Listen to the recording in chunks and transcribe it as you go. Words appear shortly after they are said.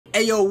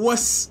Hey yo,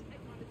 what's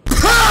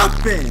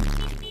poppin'?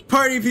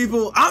 Party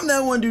people, I'm that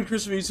one dude,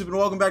 Chris from YouTube, and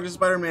welcome back to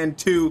Spider-Man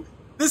 2.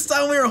 This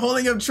time we are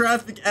holding up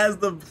traffic as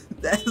the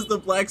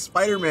Black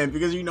Spider-Man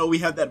because you know we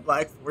have that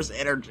Black Force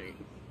energy.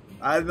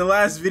 In the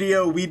last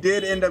video, we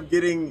did end up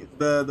getting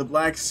the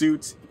black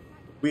suit.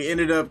 We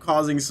ended up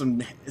causing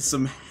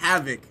some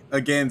havoc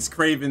against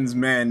Kraven's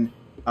men,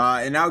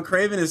 and now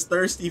Kraven is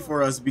thirsty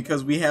for us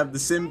because we have the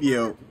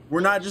symbiote. We're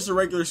not just a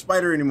regular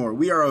spider anymore.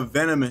 We are a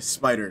venomous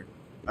spider.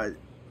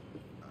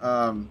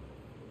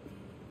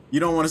 You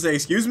don't want to say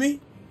excuse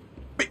me?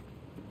 Wait.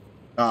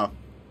 Oh.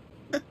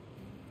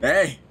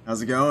 Hey,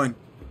 how's it going?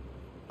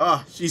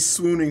 Oh, she's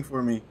swooning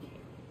for me.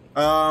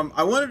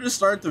 I wanted to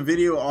start the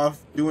video off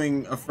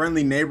doing a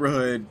friendly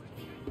neighborhood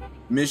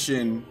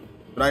mission,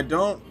 but I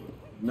don't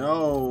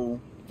know.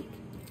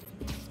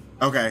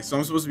 Okay, so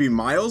I'm supposed to be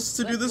Miles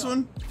to do this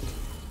one?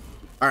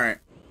 Alright,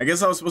 I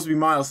guess I was supposed to be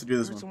Miles to do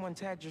this one. Someone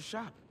tagged your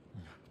shop.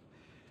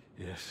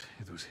 Yes,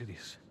 it was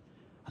hideous.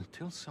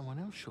 Until someone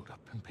else showed up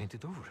and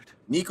painted over it.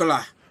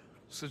 Nicola.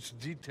 Such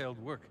detailed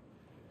work.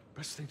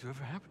 Best thing to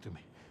ever happen to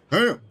me.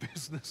 Hey.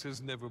 Business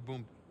has never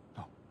boomed.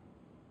 No,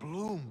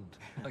 bloomed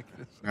like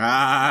this.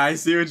 Ah, I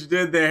see what you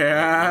did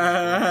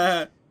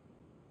there.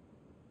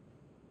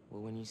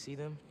 Well, when you see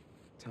them,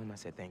 tell them I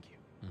said thank you.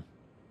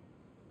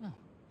 Oh,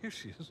 here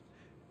she is.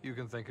 You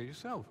can thank her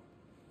yourself.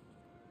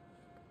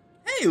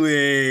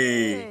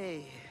 Haley.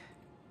 Hey,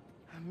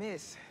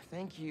 Miss,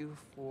 thank you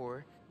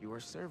for your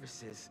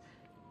services.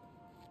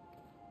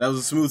 That was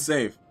a smooth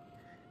save.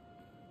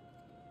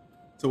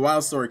 It's a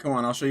wild story. Come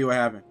on, I'll show you what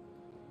happened.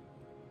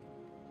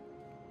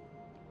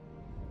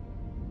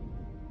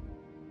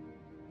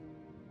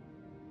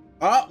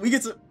 Oh, we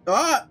get to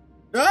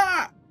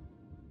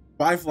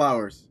buy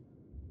flowers.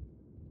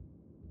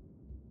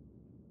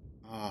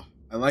 Oh,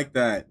 I like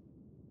that.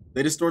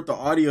 They distort the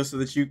audio so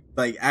that you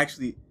like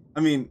actually. I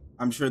mean,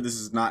 I'm sure this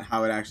is not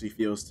how it actually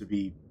feels to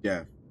be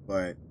deaf,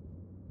 but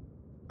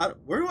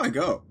where do I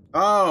go?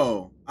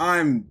 Oh,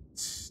 I'm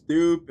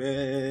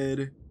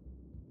stupid.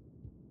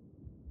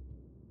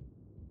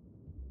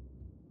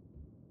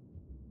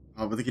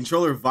 Oh, but the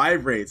controller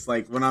vibrates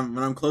like when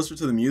I'm closer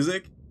to the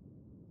music.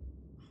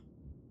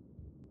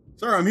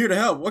 Sir, I'm here to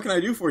help. What can I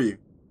do for you?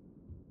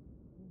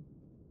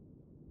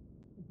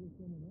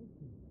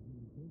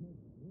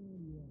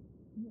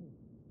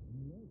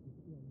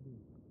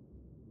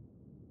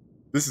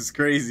 This is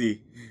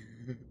crazy.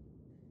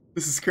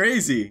 This is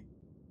crazy.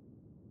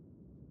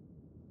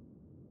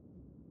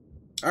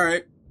 All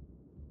right.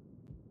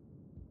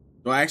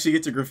 Do I actually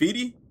get to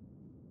graffiti?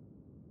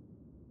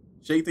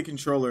 Shake the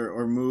controller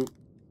or move.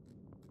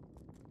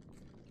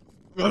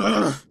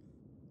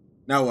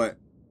 Now what?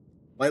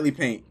 Lightly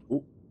paint.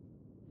 Ooh.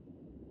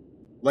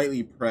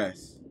 Lightly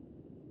press.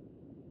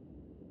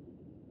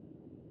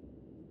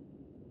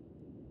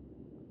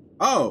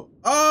 Oh!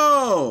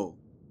 Oh!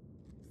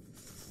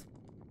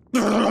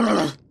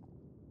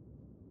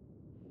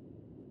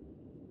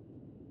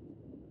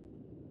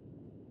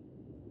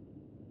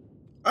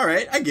 All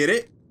right, I get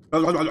it.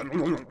 All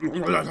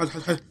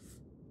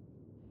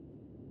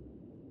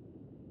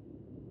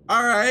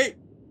right.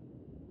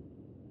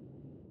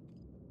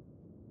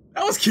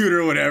 That was cute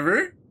or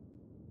whatever.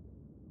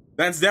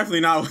 That's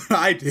definitely not what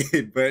I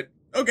did, but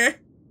okay.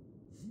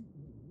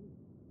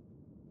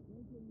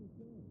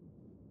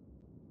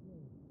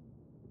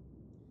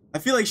 I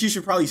feel like she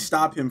should probably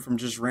stop him from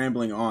just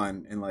rambling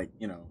on and like,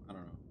 you know, I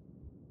don't know.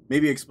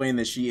 Maybe explain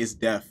that she is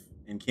deaf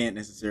and can't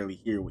necessarily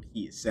hear what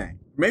he is saying.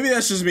 Maybe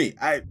that's just me.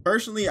 I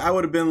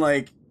would have been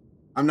like,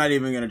 I'm not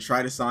even gonna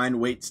try to sign,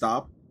 wait,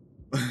 stop.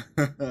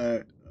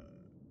 Here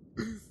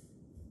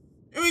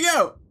we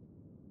go.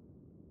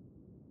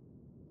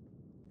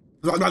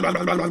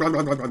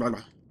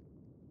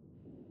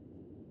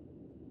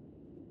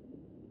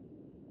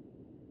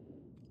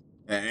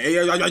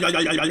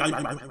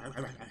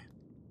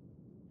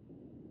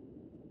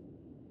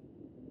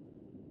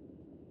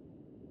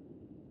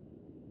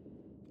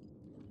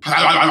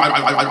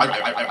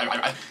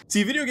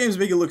 See, video games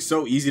make it look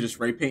so easy to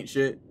spray paint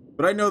shit,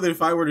 but I know that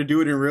if I were to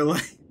do it in real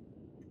life,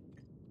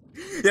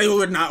 it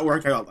would not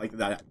work out like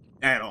that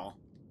at all.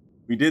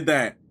 We did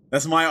that.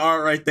 That's my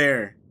art right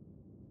there.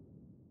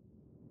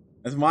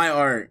 That's my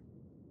art.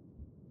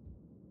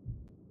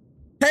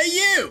 Hey,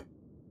 you!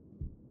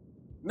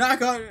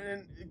 Knock on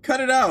and cut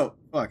it out.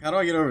 Fuck, how do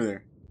I get over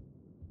there?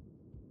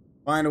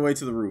 Find a way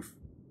to the roof.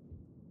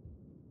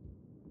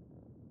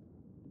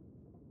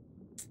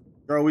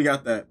 Girl, we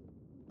got that.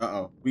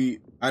 Uh-oh.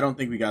 I don't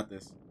think we got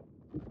this.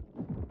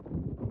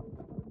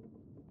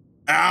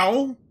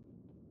 Ow!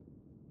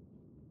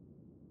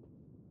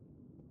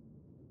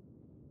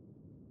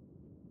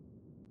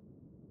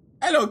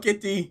 Hello,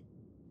 kitty.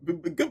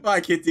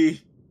 Goodbye,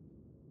 kitty.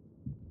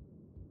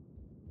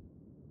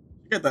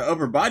 You got the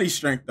upper body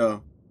strength, though.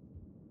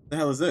 What the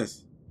hell is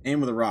this? Aim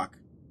with a rock.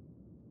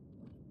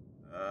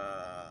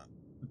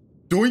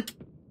 Doink.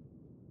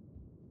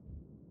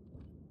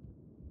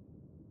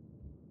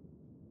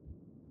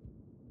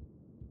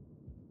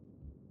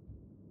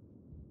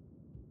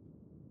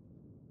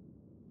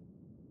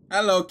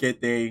 Hello,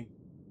 Kitty.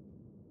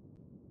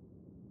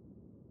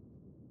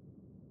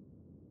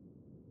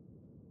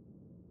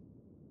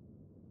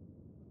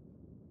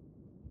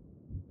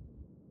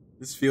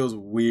 This feels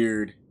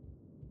weird.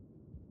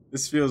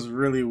 This feels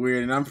really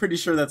weird, and I'm pretty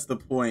sure that's the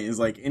point. Is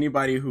like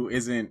anybody who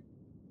isn't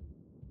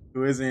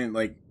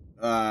like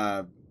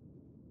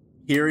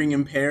hearing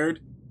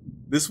impaired,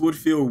 this would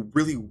feel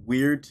really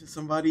weird to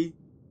somebody.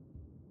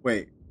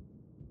 Wait.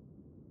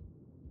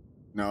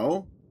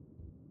 No.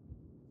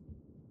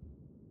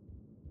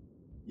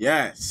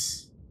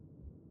 Yes.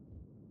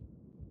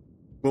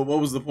 But what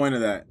was the point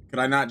of that? Could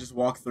I not just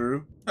walk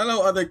through?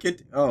 Hello, other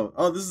kid.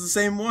 Oh, this is the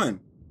same one.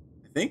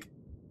 I think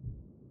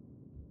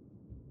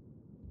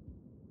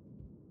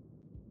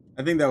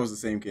that was the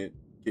same kid.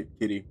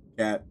 Kitty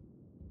cat.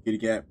 Kitty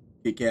cat.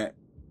 Kit cat.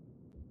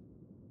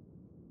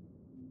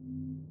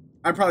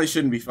 I probably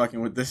shouldn't be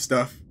fucking with this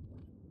stuff.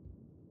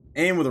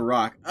 Aim with a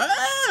rock.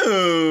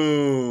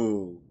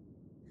 Oh!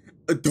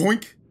 A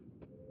doink!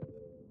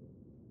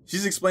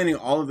 She's explaining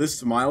all of this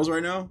to Miles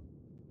right now?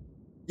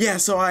 Yeah,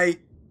 so I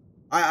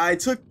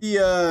took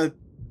the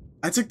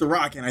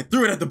rock and I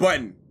threw it at the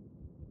button.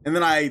 And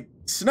then I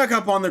snuck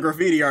up on the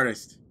graffiti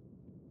artist.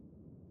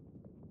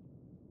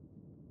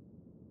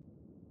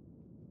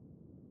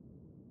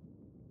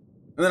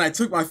 And then I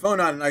took my phone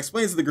out and I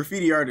explained to the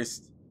graffiti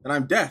artist that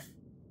I'm deaf.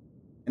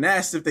 And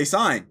asked if they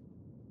sign.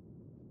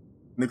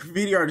 And the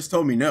graffiti artist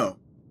told me no.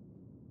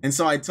 And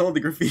so I told the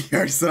graffiti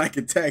artist that I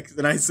could text,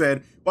 and I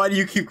said, "Why do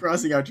you keep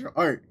crossing out your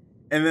art?"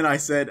 And then I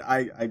said,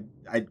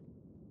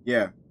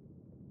 yeah.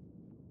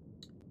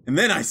 And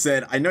then I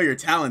said, "I know you're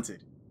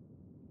talented."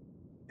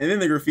 And then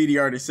the graffiti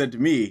artist said to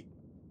me,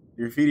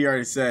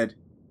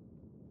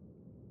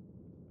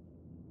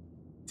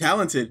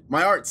 "Talented?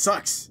 My art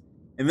sucks."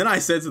 And then I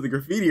said to the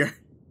graffiti artist,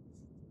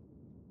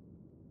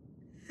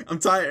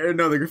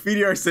 the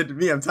graffiti artist said to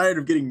me, "I'm tired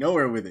of getting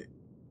nowhere with it."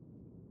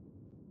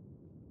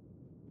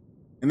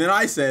 And then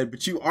I said,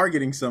 "But you are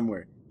getting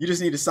somewhere. You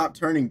just need to stop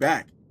turning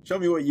back. Show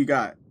me what you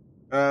got.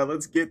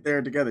 Let's get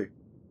there together.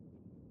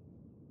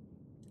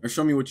 Or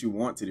show me what you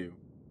want to do."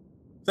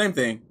 Same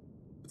thing.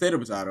 Potato,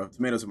 potato.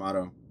 Tomato,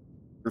 tomato.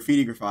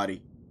 Graffiti,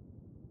 graffiti.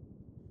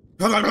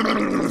 I'm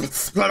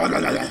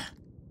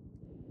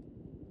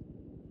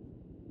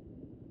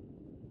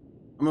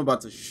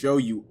about to show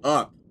you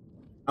up.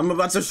 I'm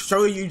about to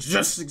show you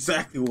just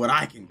exactly what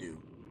I can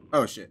do.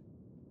 Oh shit.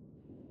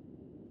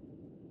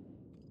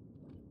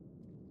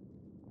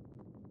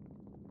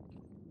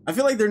 I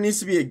feel like there needs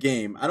to be a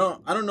game. I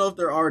don't know if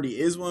there already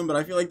is one, but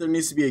I feel like there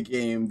needs to be a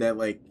game that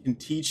like can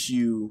teach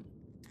you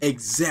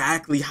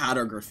exactly how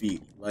to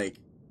graffiti. Like,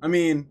 I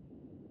mean,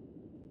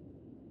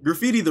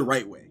 graffiti the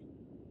right way.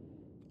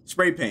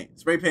 Spray paint.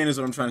 Spray paint is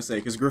what I'm trying to say,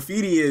 because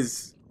graffiti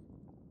is,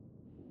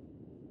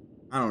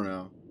 I don't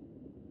know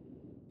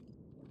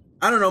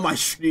my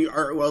street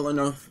art well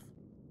enough.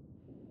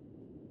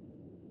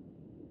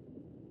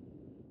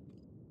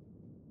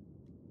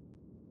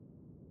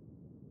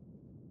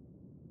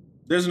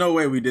 There's no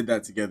way we did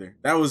that together.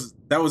 That was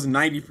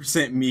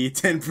 90% me,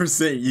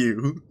 10%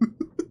 you.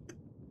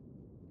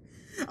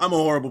 I'm a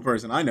horrible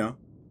person. I know.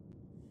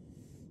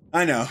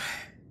 And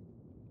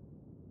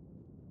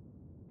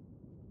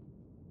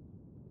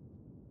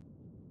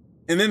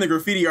then the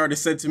graffiti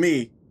artist said to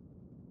me,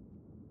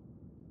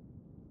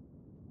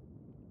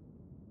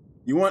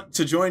 You want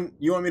me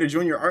to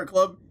join your art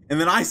club?" And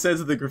then I said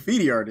to the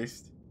graffiti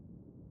artist,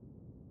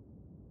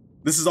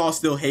 this is all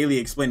still Haley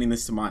explaining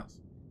this to Miles,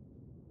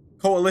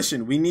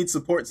 "Coalition, we need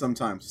support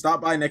sometimes.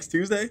 Stop by next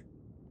Tuesday."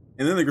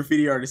 And then the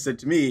graffiti artist said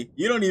to me,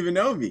 "You don't even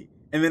know me."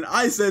 And then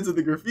I said to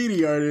the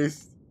graffiti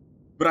artist,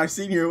 "But I've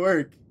seen your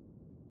work."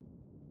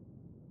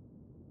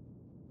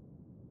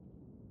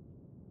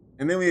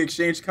 And then we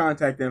exchanged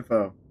contact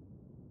info.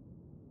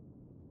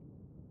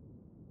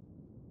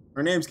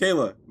 Her name's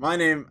Kayla.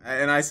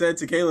 And I said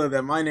to Kayla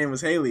that my name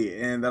was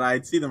Haley and that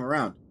I'd see them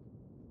around.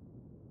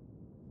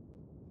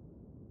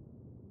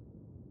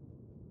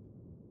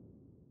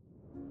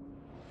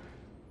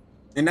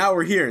 And now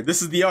we're here.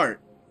 This is the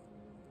art.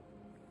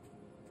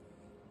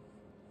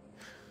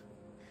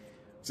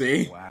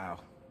 See? Wow.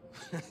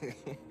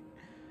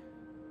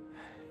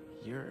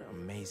 You're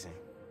amazing.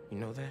 You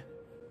know that?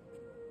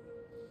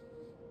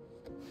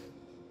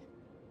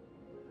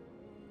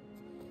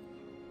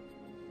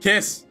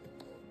 Kiss.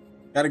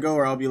 Gotta go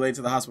or I'll be late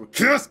to the hospital.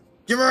 Kiss!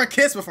 Give her a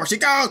kiss before she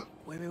goes!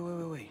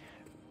 Wait.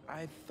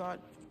 I thought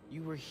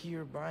you were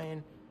here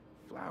buying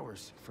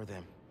flowers for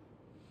them.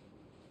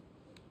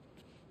 I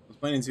was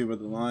planning to, but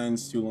the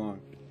line's too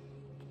long.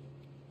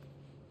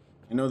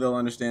 I know they'll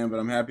understand, but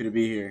I'm happy to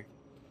be here.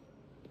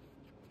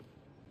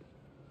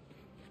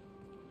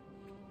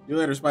 See you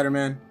later,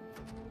 Spider-Man.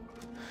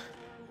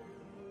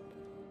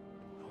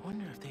 I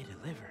wonder if they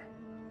deliver.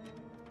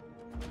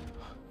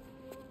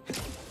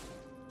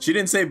 She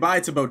didn't say bye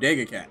to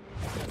Bodega Cat.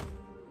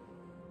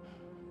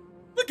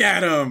 Look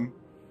at him.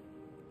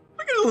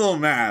 Look at his little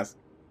mask.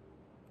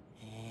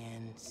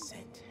 And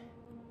sent.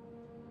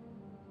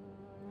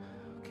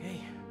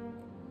 Okay.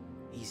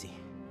 Easy.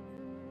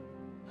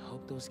 I hope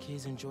hope those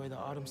kids enjoy the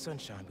autumn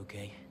sunshine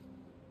bouquet.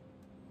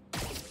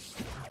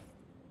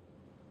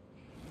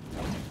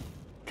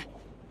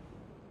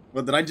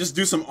 What, did I just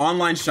do some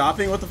online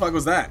shopping? What the fuck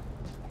was that?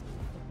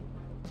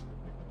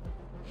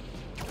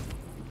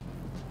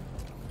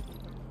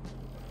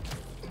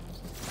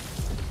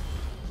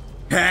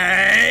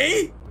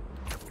 Hey!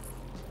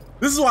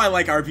 This is why I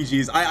like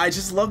RPGs. I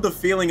just love the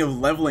feeling of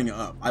leveling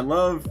up. I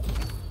love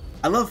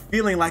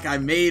feeling like I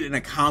made an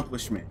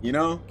accomplishment, you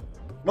know?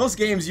 Most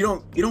games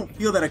you don't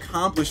feel that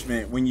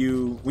accomplishment when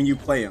you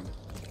play them.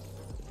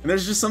 And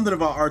there's just something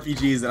about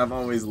RPGs that I've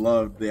always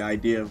loved, the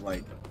idea of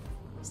like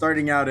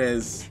starting out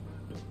as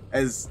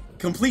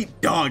complete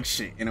dog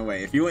shit in a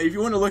way. If you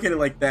want to look at it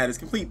like that, it's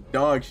complete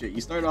dog shit. You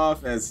start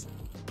off as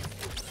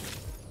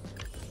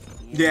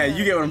yeah,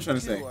 you get what I'm trying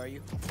to say.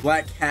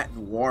 Black Cat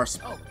Noir.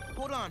 Oh,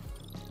 hold on.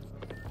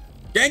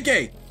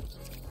 Genki!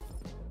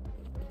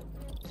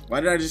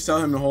 Why did I just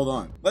tell him to hold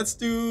on? Let's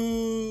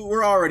do...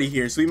 We're already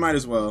here, so we might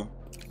as well.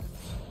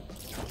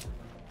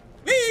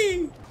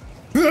 Whee!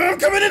 I'm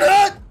coming in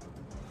hot!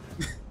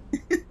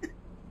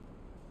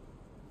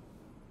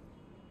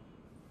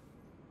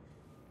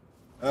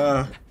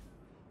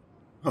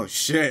 Oh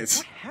shit.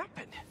 What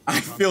happened? I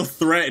feel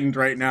threatened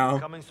right now.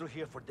 Coming through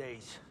here for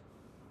days.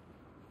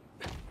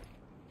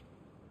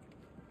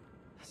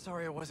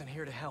 Sorry I wasn't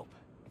here to help.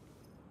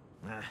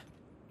 Nah.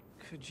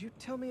 Could you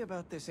tell me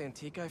about this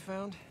antique I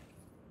found?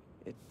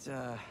 It,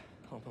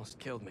 almost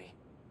killed me.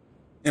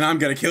 And I'm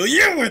gonna kill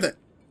you with it!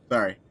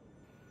 Sorry.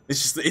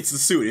 It's the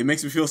suit. It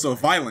makes me feel so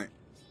violent.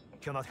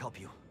 Cannot help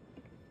you.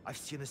 I've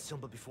seen this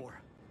symbol before.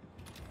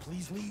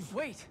 Please leave.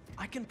 Wait!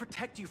 I can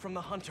protect you from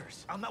the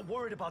hunters. I'm not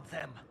worried about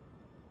them.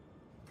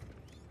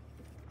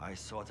 I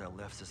thought I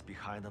left this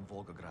behind in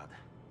Volgograd.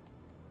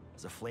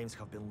 The flames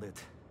have been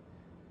lit.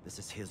 This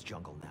is his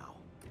jungle now.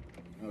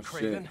 Oh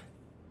Kraven? shit.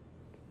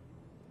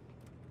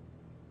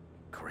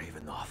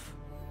 Kravenov.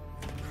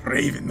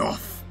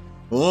 Kravenov.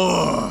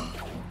 Oh!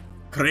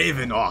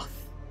 Kravenov.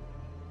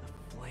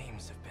 The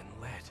flames have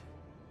been lit.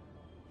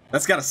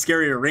 That's got a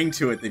scarier ring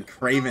to it than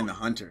Kraven the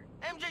Hunter.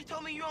 MJ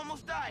told me you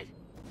almost died.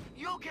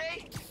 You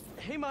okay?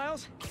 Hey,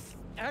 Miles.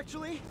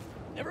 Actually,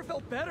 never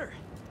felt better.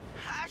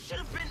 I should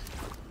have been...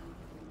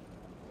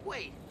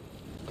 Wait,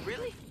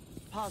 really?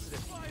 Positive.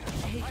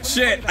 Hey,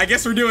 Shit, I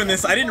guess we're doing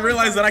this. I didn't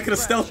realize that I could have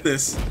stealthed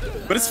this.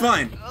 But it's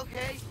fine.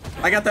 Okay.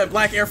 I got that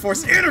Black Air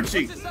Force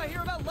energy! What's this I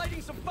hear about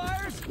lighting some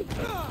fires?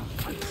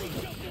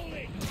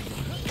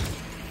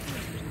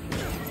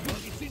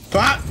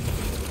 Ah!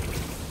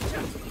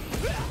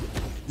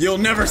 You'll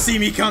never see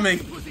me coming.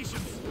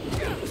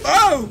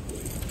 Oh!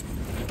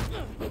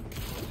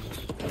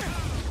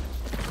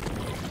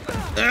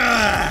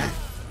 Ah!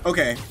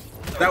 Okay,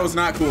 that was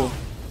not cool.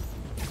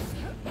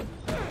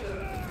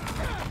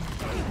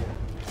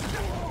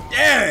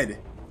 Dead!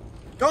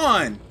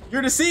 Gone!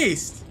 You're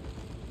deceased!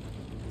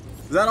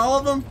 Is that all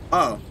of them?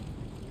 Oh.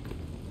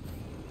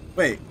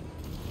 Wait.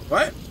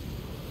 What?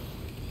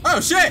 Oh,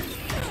 shit!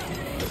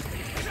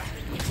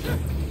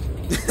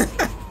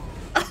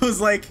 I was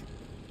like,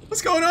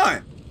 what's going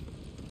on?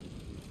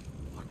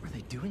 What were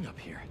they doing up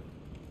here?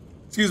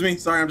 Excuse me.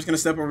 Sorry, I'm just gonna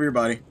step over your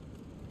body.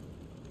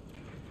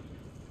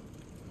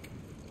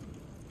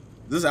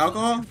 Is this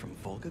alcohol? From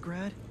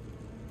Volgograd?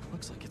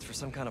 Looks like it's for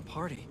some kind of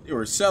party. You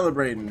were I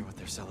celebrating wonder what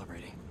they're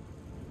celebrating.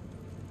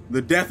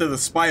 the death of the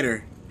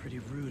spider. Pretty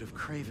rude of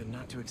Kraven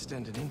not to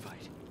extend an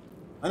invite.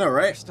 I know,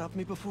 right? Stopped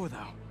me before, though.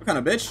 What kind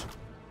of bitch?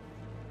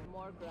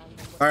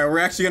 Alright, we're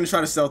actually gonna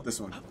try to stealth this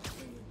one.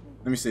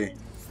 Let me see.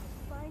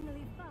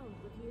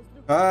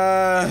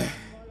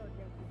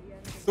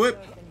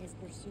 Whip.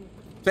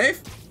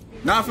 Safe?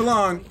 Not for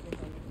long.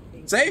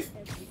 Safe?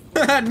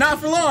 Not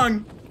for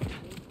long.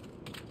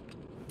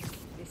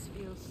 This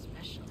feels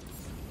special.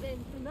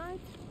 Then tonight,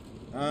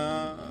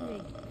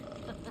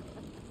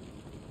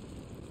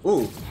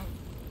 Ooh.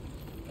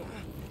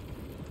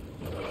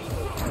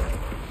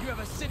 You have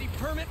a city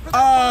permit for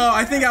Oh,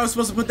 I think I was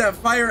supposed to put that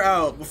fire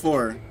out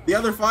before. The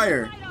other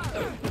fire.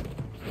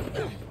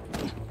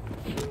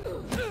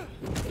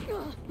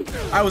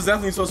 I was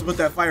definitely supposed to put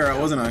that fire out,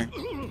 wasn't I?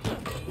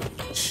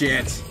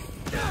 Shit.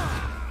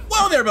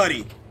 Whoa there,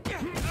 buddy!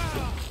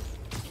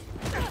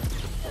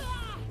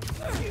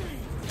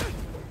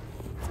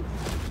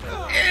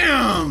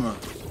 Damn!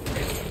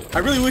 I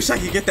really wish I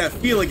could get that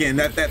feel again,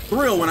 that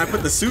thrill when I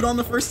put the suit on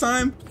the first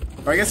time.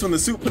 Or I guess when the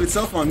suit put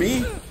itself on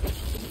me.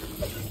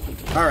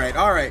 Alright,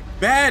 alright.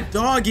 Bad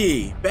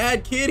doggy.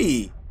 Bad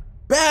kitty.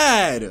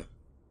 Bad!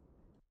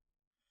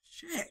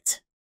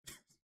 Shit.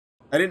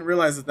 I didn't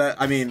realize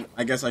that I mean,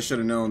 I guess I should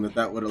have known that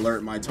that would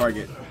alert my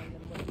target.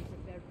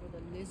 prepared for the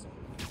lizard.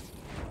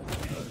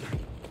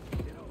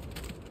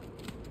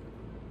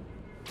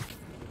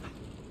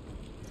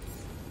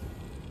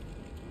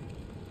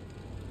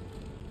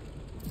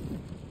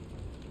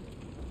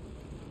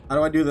 How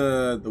do I do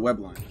the web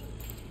line?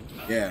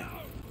 Yeah.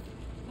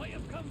 I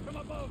have come from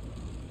above.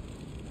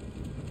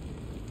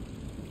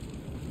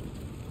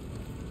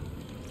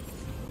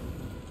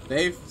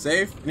 Safe?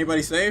 Safe?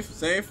 Anybody safe?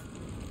 Safe?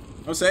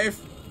 No safe?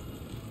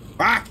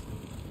 Fuck!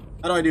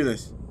 How do I do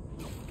this?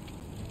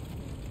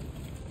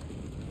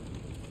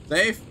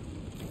 Safe.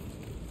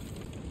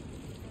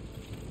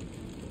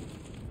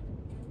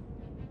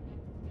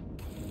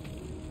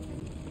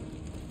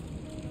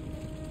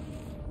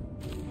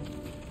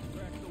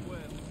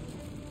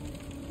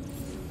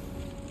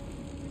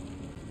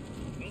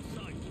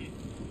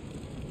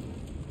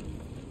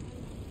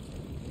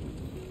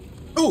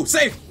 Ooh,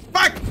 safe!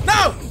 Fuck!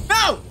 No!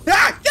 No!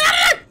 Ah! Get out of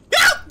here!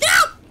 Get out! Get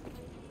out!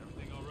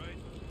 Everything all right?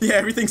 Yeah,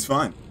 everything's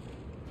fine.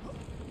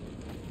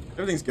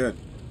 Everything's good.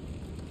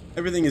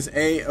 Everything is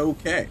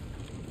A-okay.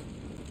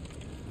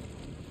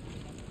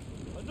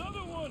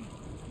 Another one!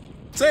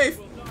 Safe!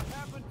 Will not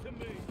happen to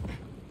me.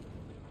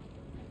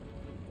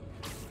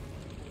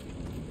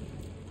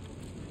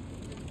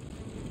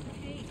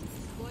 Hey,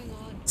 what's going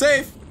on?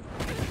 Safe!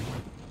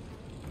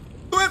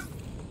 Whip!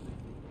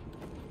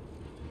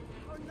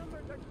 Our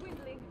numbers are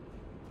dwindling.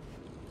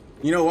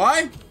 You know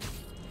why?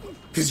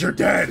 Because you're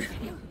dead.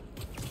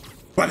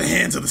 By the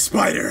hands of the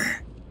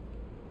spider.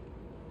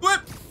 Whip!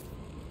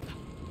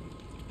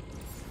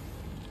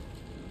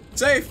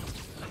 Safe!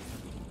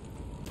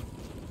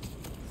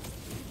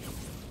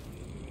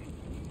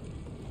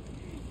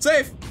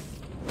 Safe!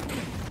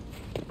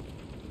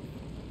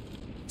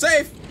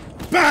 Safe!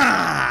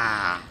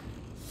 Bah!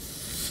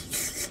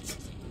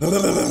 What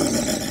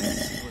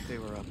they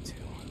were up to.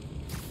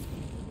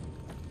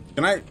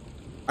 Can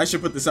I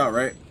should put this out,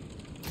 right?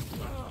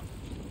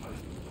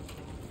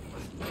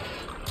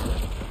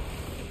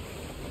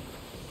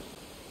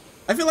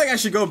 I feel like I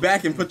should go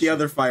back and put the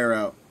other fire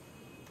out.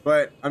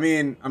 But, I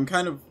mean, I'm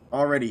kind of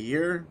already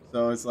here,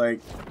 so it's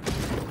like...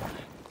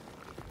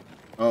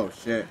 Oh,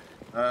 shit.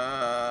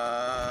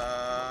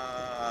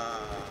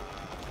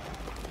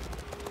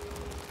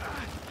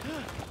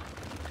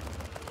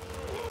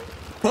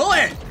 Pull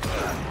it!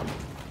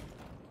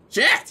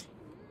 Shit!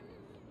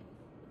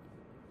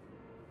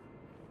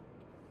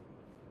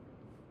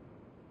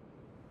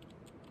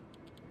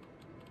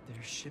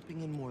 They're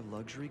shipping in more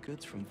luxury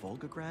goods from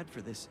Volgograd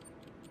for this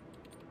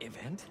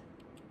event?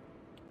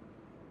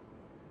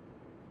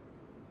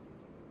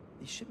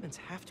 These shipments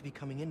have to be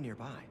coming in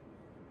nearby.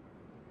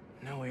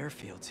 No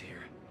airfields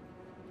here.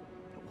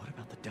 But what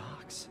about the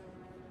docks?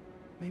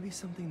 Maybe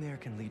something there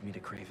can lead me to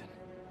Kraven.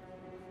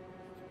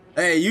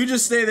 Hey, you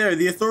just stay there.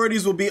 The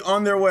authorities will be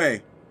on their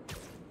way.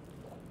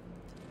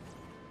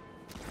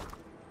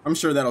 I'm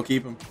sure that'll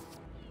keep him.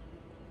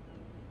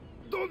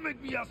 Don't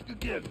make me ask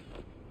again.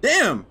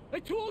 Damn! I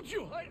told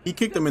you. He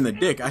kicked him in the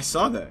dick. I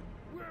saw that.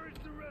 Where is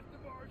the rest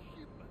of our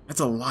shipment? That's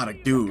a lot of I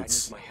need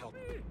dudes. my help.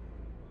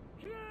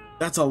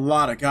 That's a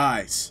lot of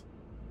guys.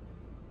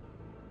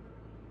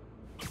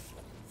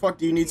 Fuck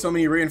do you need so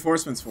many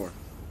reinforcements for?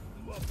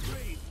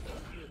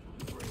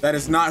 That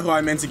is not who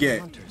I meant to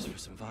get. Hunters for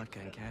some vodka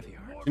and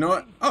caviar. You know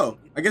what? Oh,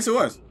 I guess it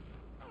was.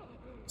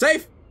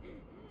 Safe!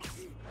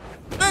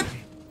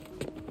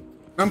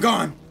 I'm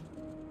gone.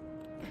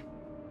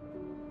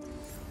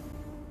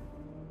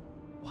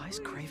 Why is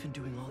Kraven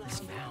doing all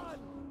this now?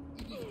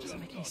 It doesn't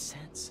make any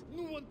sense.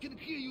 No one can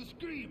hear you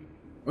scream.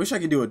 I wish I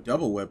could do a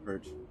double web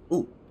perch.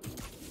 Ooh.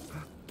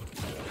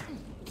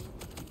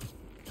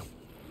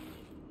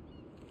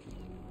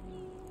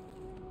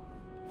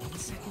 One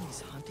second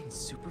he's hunting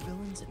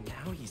supervillains, and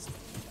now he's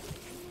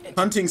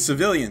Hunting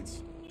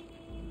civilians.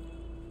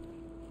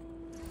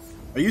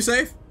 Are you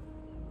safe?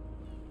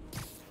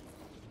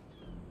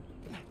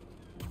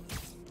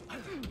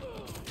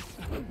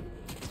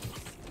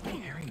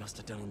 Harry must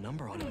have done a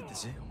number on him at the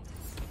zoo.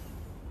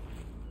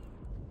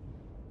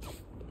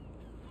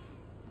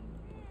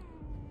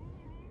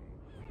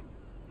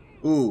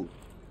 Ooh.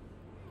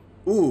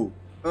 Ooh.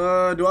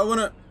 Do I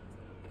wanna...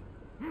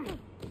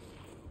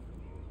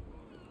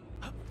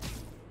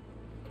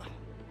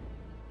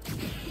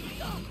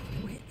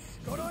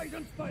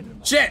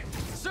 Shit!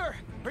 Sir,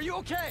 are you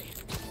okay?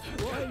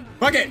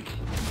 Fuck it!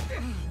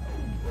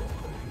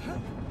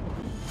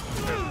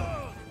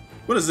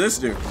 What does this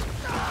do?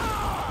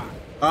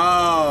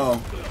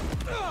 Oh.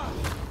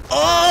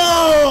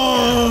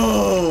 Oh!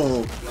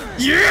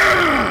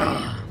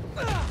 Yeah!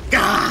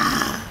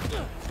 Gah!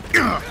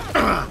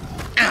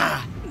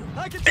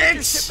 I can take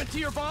your Bitch! shipment to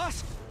your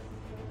boss.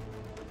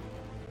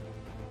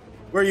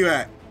 Where you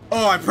at?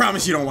 Oh, I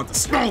promise you don't want the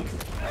smoke!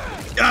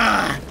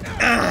 Ah!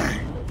 Ah!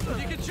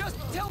 You can just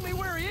tell me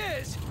where he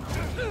is.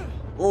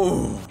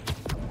 Oh.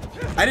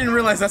 I didn't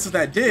realize that's what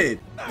that did.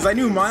 Because I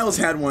knew Miles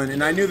had one,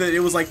 and I knew that it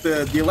was like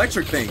the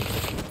electric thing. Me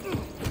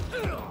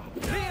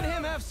and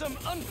him have some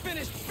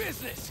unfinished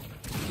business.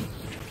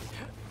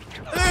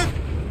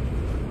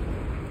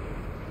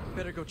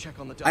 Better go check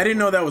on the dock. I didn't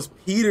know that was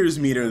Peter's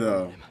meter,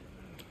 though.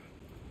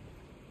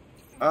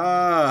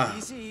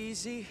 Easy,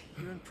 easy.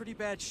 You're in pretty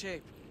bad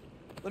shape.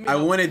 Let me I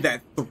help. wanted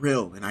that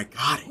thrill, and I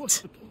got it.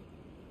 Hospital.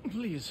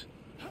 Please.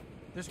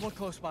 There's one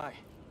close by.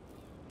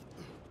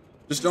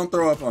 Just don't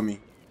throw up on me.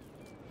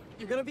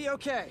 You're gonna be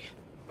okay.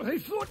 I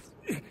thought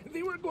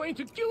they were going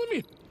to kill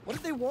me. What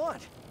did they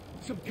want?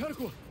 Some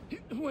cargo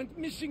went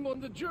missing on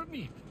the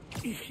journey.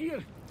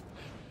 Here.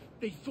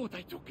 They thought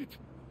I took it.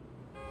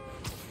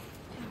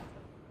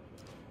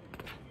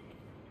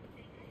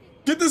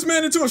 Get this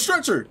man into a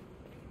stretcher!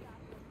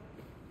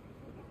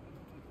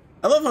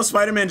 I love how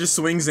Spider-Man just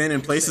swings in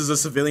and places a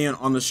civilian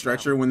on the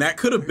stretcher when that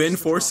could have been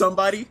for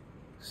somebody.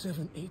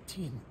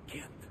 718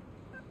 Kent.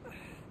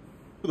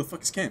 Who the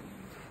fuck is Kent?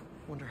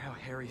 Wonder how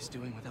Harry's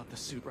doing without the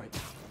suit right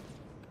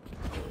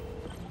now.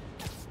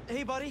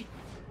 Hey, buddy.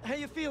 How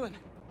you feeling?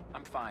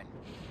 I'm fine.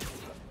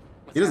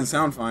 He doesn't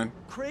sound fine.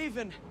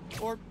 Kraven,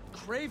 or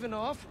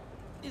Kravenoff,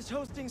 is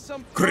hosting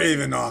some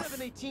Kravenoff.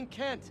 718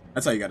 Kent.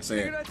 That's how you gotta say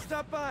Figured it. I'd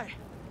stop by.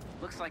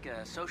 Looks like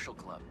a social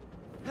club.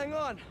 Hang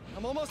on,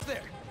 I'm almost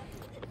there.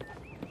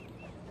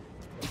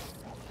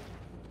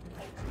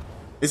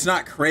 It's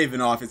not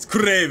Kravenoff, it's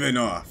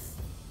Kravenoff.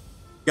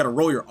 You gotta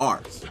roll your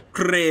R's.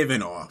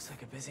 Kravenoff. Looks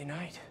like a busy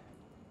night.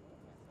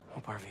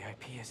 Hope our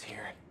VIP is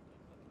here.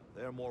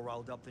 They're more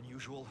riled up than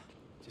usual.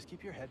 Just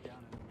keep your head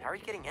down. How are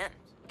you getting in?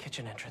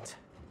 Kitchen entrance.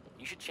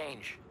 You should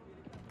change.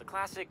 The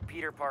classic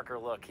Peter Parker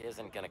look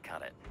isn't gonna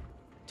cut it.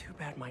 Too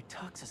bad my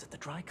tux is at the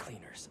dry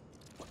cleaners.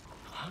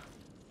 Huh?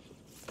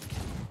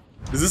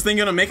 Is this thing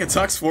gonna make a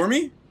tux for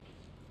me?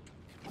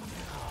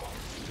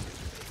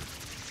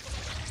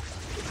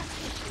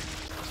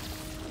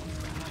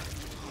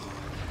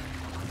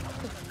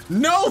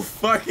 No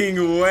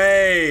fucking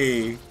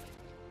way!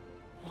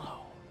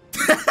 Whoa.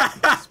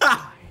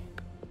 Spy.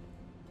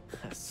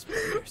 A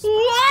spider spy.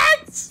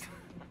 What?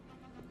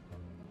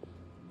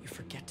 You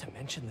forget to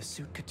mention the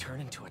suit could turn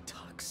into a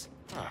tux.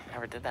 Oh,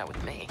 never did that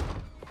with me.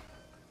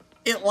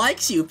 It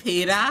likes you,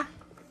 Peter.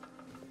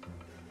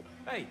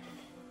 Hey,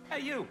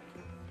 you!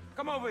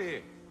 Come over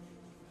here.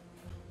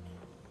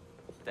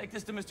 Take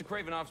this to Mr.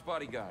 Kravenoff's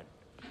bodyguard.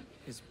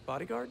 His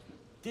bodyguard?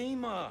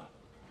 Dima,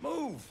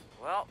 move!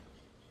 Well,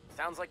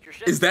 sounds like your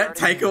shit. Is that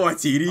Taika I'll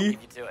Waititi?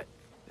 leave you to it.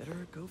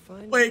 Better go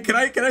find. Wait, can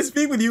I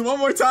speak with you one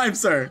more time,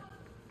 sir?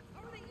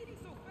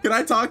 Can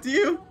I talk to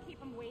you?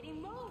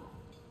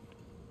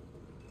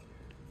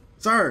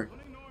 Sir,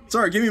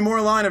 give me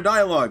more line of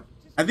dialogue.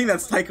 I think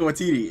that's Taika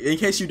Waititi. In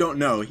case you don't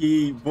know,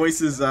 he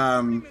voices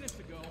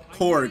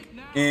Korg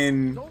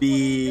in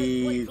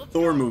the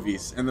Thor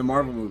movies and the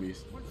Marvel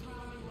movies.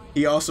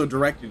 He also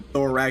directed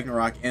Thor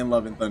Ragnarok and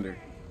Love and Thunder.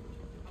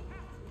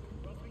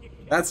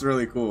 That's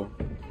really cool.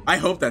 I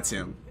hope that's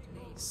him.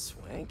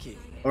 Swanky.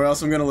 Or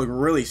else I'm gonna look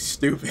really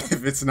stupid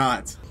if it's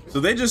not. So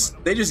they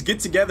just get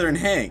together and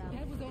hang.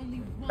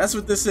 That's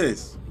what this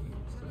is.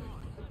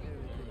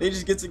 They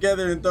just get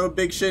together and throw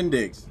big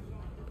shindigs.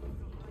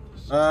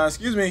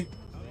 Excuse me.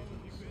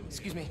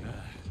 Excuse me.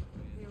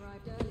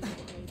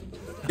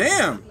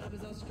 Damn!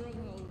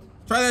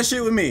 Try that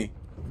shit with me.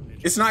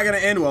 It's not gonna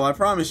end well, I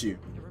promise you.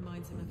 It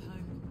reminds him of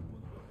home.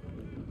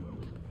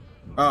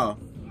 Oh,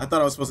 I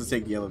thought I was supposed to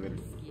take the elevator.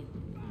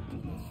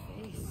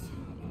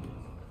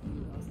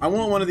 I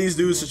want one of these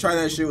dudes to try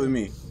that shit with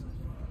me.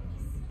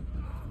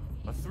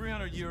 A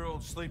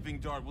 300-year-old sleeping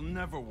dart will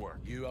never work.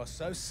 You are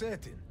so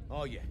certain,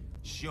 are you?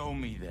 Show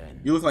me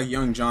then. You look like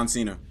young John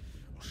Cena.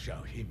 I'll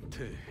show him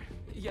too.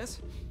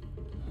 Yes?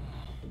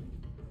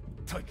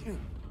 Take him.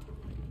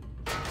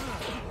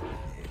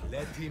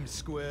 Let him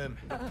squirm.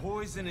 The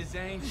poison is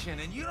ancient,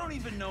 and you don't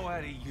even know how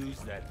to use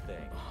that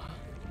thing.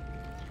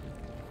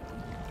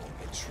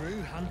 A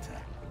true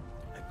hunter.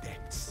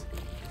 Adepts.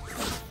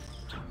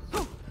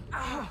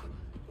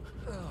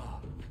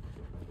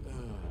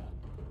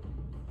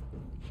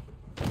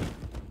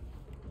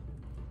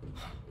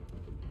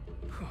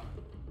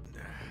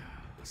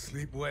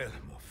 Sleep well,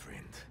 my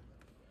friend.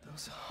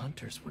 Those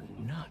hunters were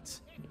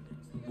nuts.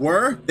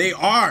 Were? They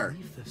are!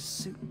 Leave the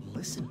suit and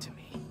listen to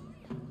me.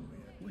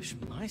 Wish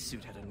my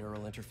suit had a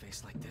neural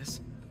interface like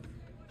this.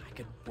 I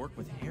could work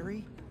with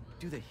Harry,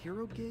 do the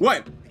hero gig.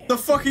 What? The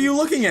fuck are you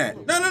looking at?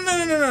 No,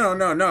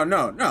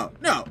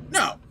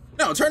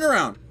 turn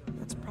around.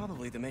 That's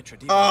probably the maitre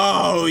d'.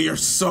 Oh, you're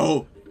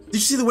so... Did you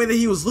see the way that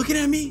he was looking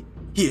at me?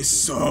 He is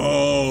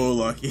so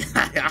lucky. Strike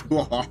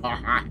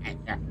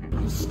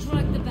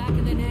the back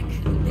of the neck.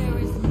 There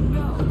is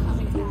no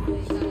coming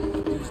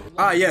back.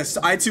 Ah, yes,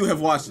 I too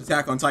have watched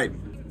Attack on Titan.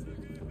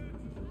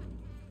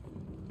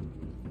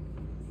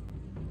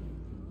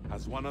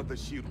 Has one of the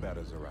shield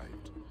bearers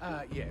arrived?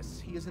 Yes.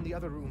 He is in the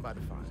other room by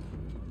the fire.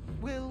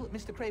 Will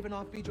Mr.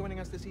 Kravenoff be joining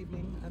us this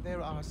evening?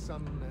 There are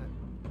some...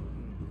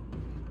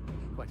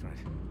 Quite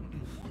right.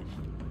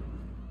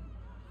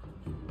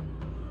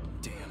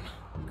 Damn,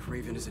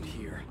 Kraven isn't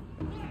here.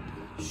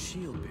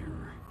 Shield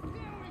bearer.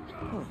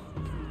 Huh.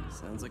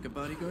 Sounds like a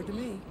bodyguard to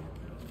me.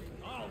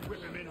 I'll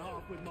rip him in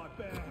half with my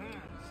bare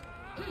hands.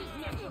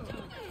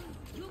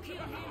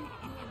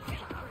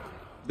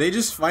 They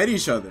just fight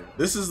each other.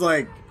 This is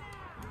like...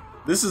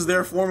 This is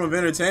their form of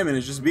entertainment.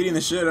 It's just beating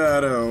the shit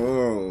out of...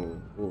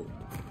 Whoa. Whoa.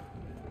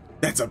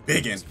 That's a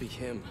biggin'. Must be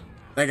him.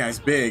 That guy's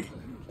big.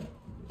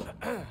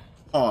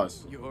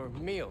 Pause. Your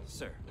meal,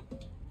 sir.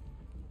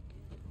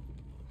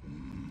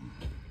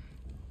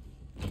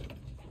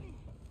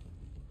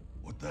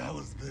 What the hell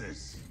is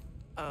this?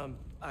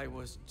 I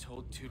was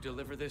told to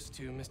deliver this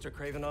to Mr.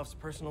 Kravenoff's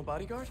personal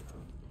bodyguard.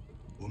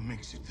 What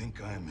makes you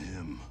think I'm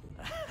him?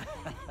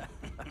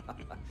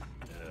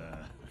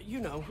 You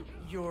know,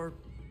 you're,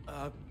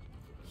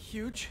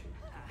 huge.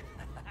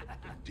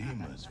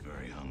 Dima's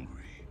very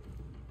hungry.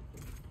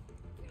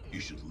 You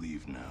should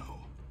leave now.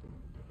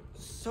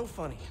 So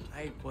funny.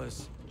 I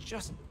was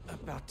just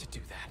about to do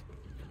that.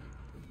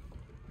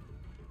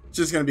 It's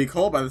just gonna be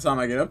cold by the time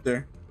I get up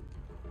there.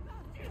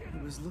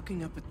 I was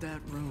looking up at that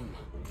room.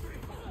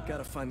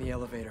 Gotta find the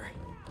elevator.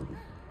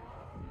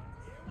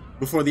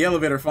 Before the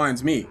elevator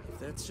finds me. If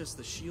that's just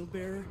the shield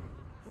bearer,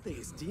 how big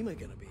is Dima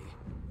gonna be?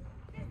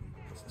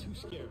 It's too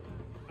scary.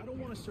 I don't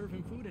want to serve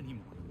him food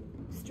anymore.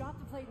 Just drop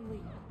the plate and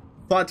leave.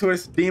 Plot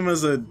twist,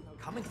 Dima's a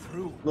Coming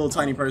through. little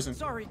tiny person.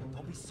 Sorry.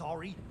 Don't be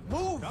sorry.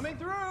 Move. Coming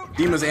through.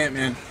 Dima's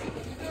Ant-Man.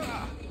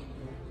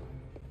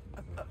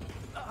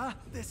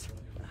 This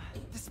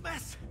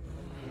mess.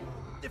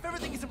 If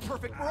everything isn't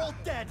perfect, we're all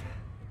dead.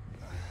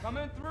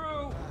 Coming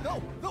through.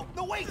 No,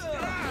 wait.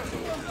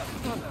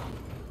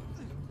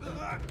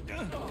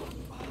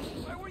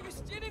 Why were you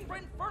standing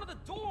right in front of the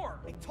door?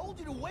 I told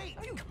you to wait.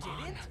 You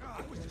didn't.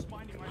 I was just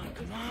minding my own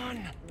Come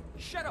on.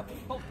 Shut up,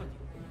 both of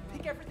you.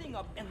 Pick everything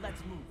up and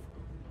let's move.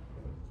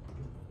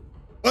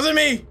 Wasn't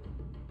me!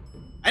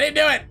 I didn't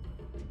do it!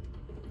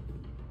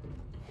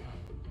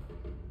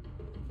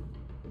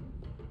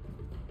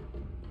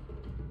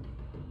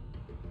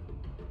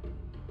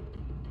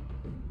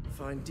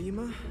 Find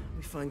Dima,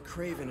 we find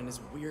Kraven and his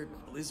weird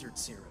blizzard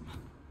serum.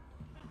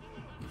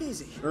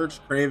 Easy. Search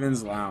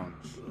Kraven's lounge.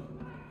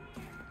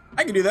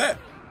 I can do that.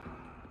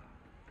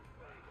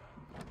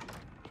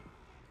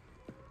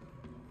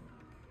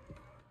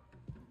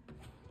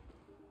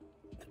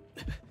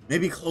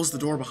 Maybe close the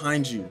door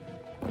behind you.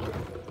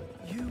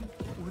 You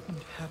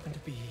wouldn't happen to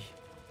be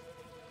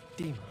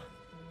Dima.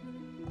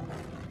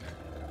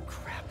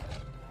 Crap.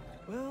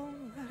 Well,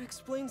 that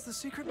explains the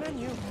secret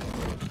menu.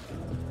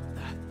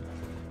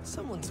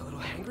 Someone's a little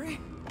hangry.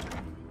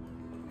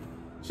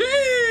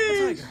 Jeez!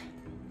 A tiger.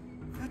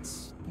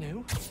 That's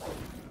new.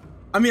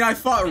 I mean, I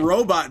fought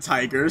robot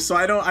tigers, so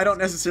I don't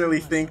necessarily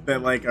think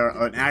that like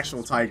an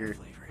actual tiger.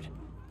 Flavored.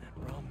 That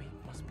raw meat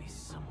must be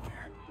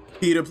somewhere.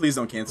 Peter, please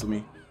don't cancel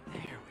me.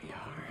 There we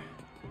are.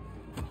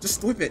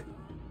 Just whip it.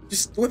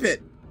 Just whip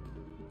it.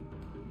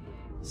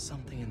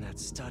 Something in that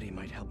study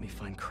might help me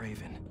find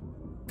Kraven.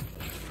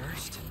 But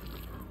first,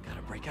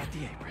 gotta break out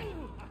the apron.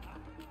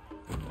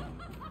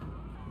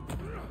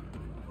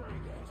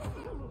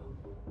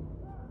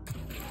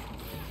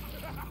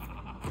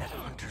 That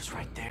hunter's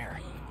right there.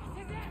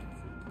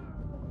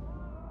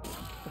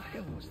 What the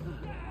hell was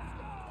that?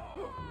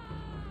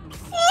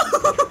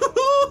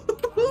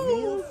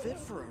 Meal fit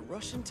for a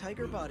Russian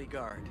tiger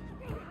bodyguard.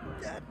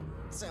 That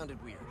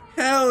sounded weird.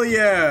 Hell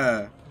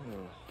yeah!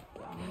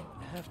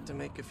 I have to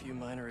make a few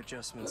minor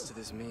adjustments to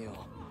this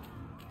meal.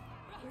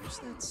 Where's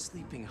that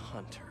sleeping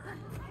hunter?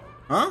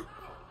 Huh?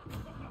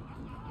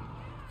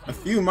 A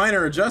few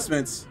minor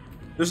adjustments.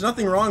 There's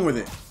nothing wrong with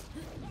it.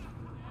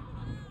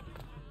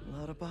 A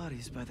lot of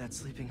bodies by that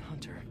sleeping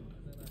hunter.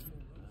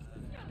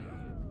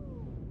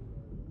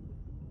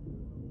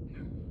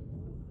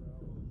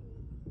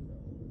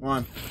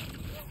 Come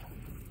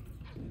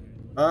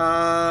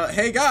on.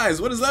 Hey guys,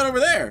 what is that over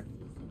there?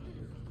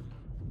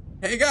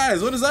 Hey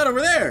guys, what is that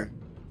over there?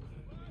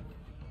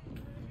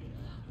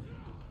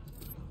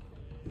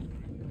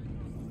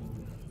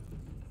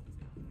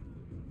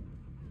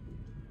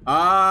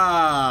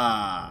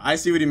 Ah, I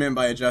see what he meant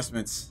by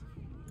adjustments.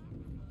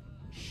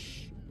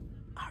 Shh.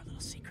 Our little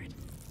secret.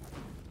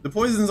 The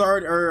poison's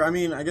already, or I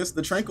mean, I guess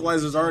the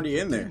tranquilizer's already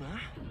in there.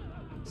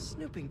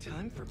 Snooping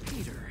time for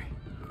Peter.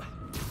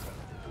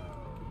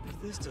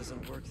 If this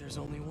doesn't work, there's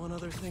only one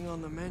other thing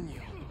on the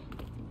menu.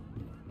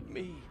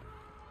 Me.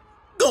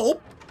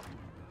 Gulp.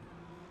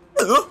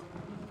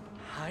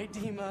 Hi,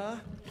 Dima.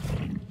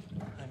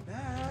 I'm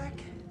back.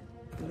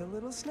 And a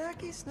little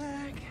snacky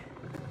snack.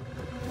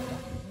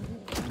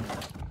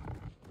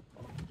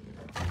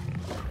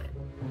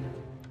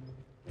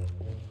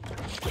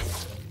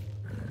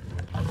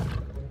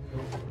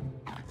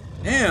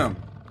 Damn.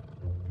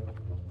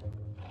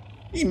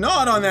 He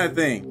gnawed on that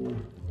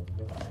thing.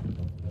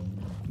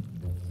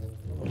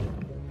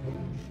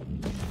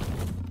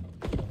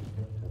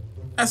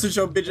 That's what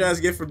your bitch ass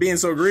get for being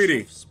so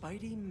greedy.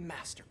 Spidey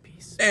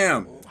masterpiece.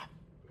 Damn.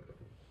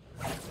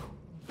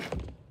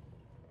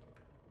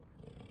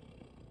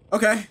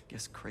 Okay.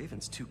 Guess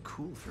Kraven's too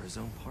cool for his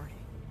own party.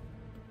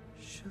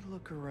 Should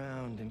look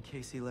around in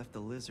case he left the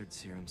lizard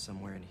serum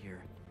somewhere in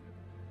here.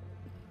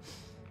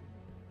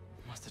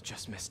 Must have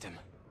just missed him.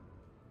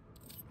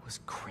 Was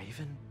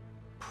Kraven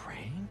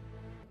praying?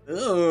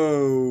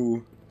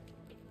 Oh.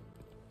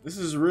 This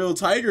is real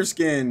tiger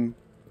skin.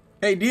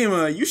 Hey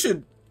Dima, you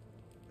should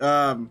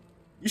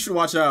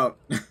watch out.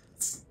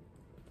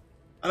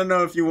 I don't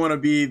know if you want to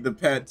be the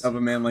pet of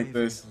a man like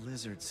this.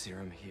 Lizard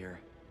serum here.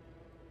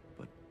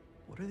 But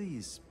what are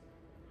these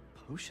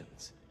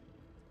potions?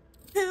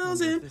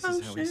 Pills and this potions.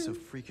 is how he's so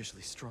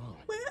freakishly strong.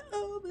 We're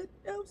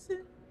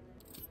overdosing.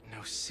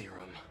 No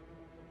serum.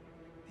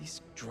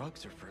 These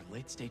drugs are for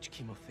late-stage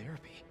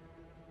chemotherapy.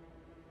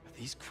 Are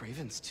these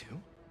Kraven's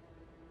too?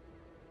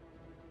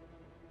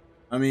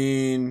 I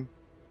mean,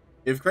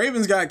 if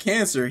Kraven's got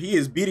cancer, he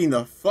is beating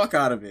the fuck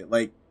out of it.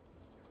 Like,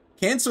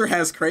 cancer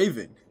has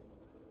Kraven.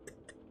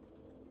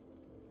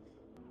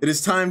 It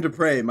is time to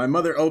pray. My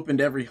mother opened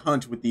every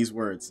hunt with these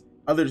words.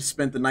 Others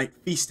spent the night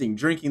feasting,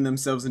 drinking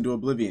themselves into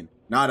oblivion.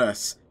 Not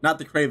us, not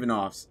the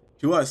Kravenoffs.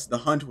 To us, the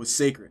hunt was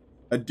sacred,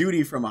 a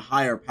duty from a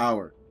higher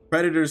power.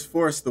 Predators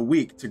force the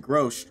weak to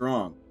grow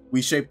strong.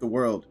 We shape the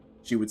world,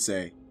 she would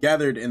say.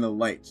 Gathered in the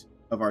light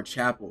of our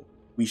chapel,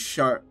 we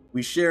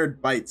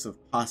shared bites of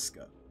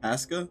Pascha.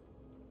 Pascha?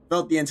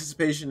 Felt the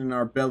anticipation in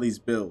our bellies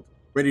build,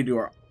 ready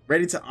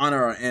to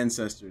honor our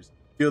ancestors,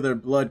 feel their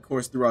blood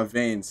course through our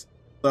veins.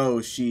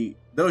 Though she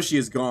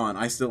is gone,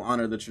 I still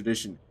honor the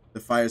tradition. The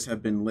fires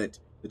have been lit,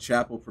 the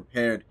chapel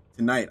prepared.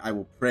 Tonight I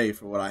will pray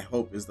for what I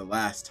hope is the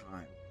last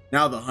time.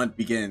 Now the hunt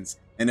begins,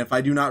 and if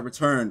I do not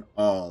return,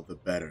 all the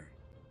better.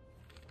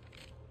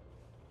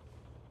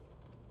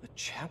 The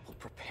chapel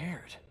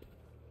prepared.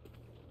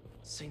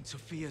 St.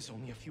 Sophia's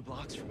only a few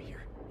blocks from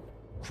here.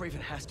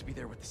 Kraven has to be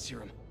there with the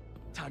serum.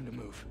 Time to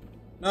move.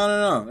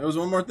 No. There was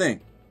one more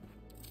thing.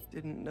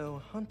 Didn't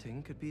know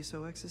hunting could be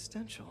so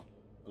existential.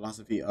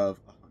 Philosophy of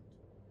a hunt.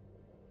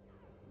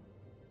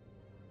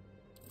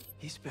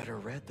 He's better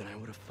read than I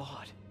would have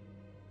thought.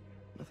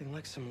 Nothing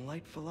like some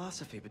light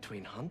philosophy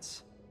between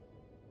hunts.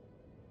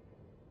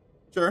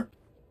 Sure.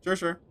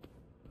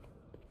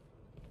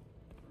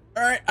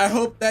 Alright, I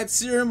hope that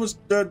serum was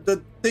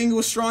the thing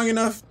was strong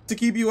enough to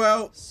keep you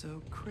out.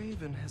 So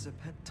Kraven has a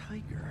pet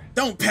tiger.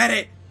 Don't pet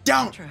it!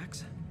 Don't!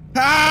 Tracks.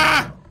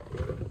 Ah!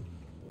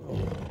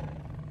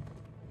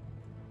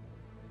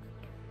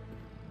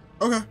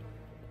 Okay.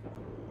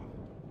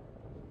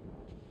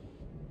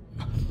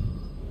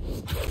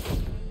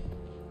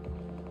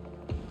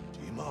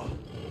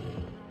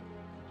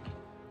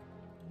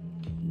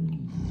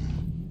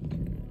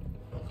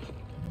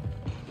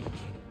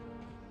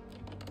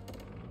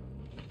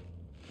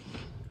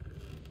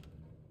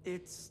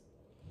 It's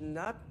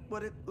not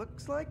what it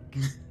looks like.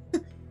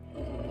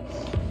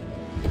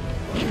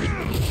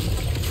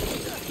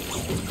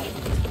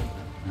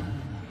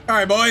 All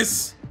right,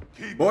 boys.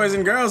 Boys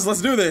and girls,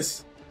 let's do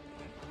this.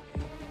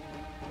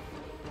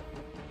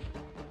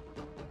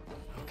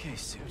 Okay,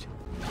 suit.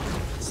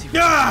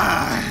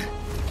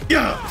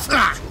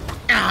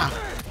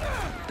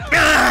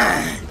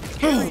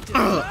 Harry did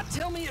not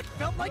tell me it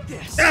felt like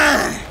this.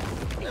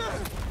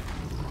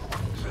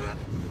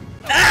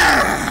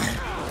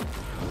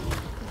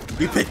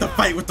 You picked the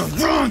fight with the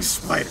wrong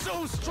spider.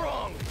 So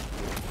strong.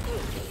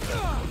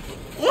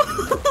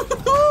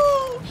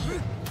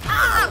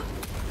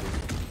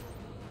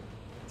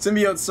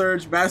 Symbiote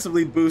Surge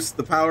massively boosts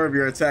the power of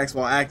your attacks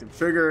while active.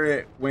 Trigger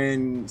it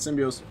when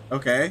symbiote.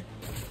 Okay.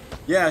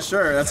 Yeah,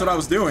 sure. That's what I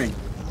was doing.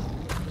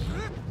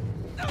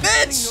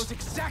 Bitch! Knows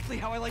exactly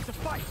how I like to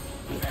fight.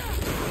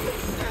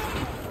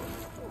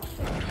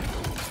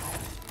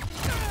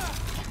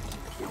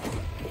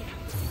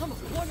 I'm a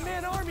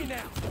one-man army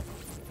now.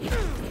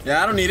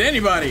 Yeah, I don't need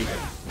anybody.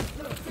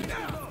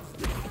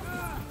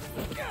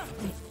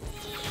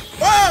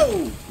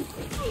 Whoa!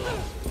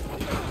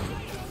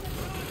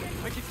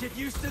 I could get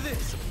used to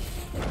this.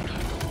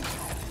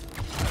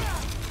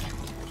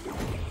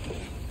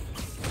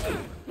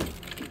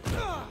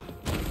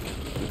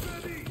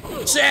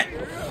 Shit!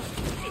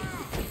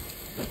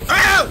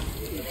 Ow!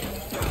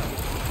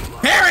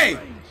 Harry!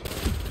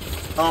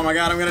 Oh my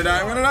god, I'm gonna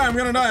die, I'm gonna die, I'm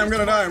gonna die, I'm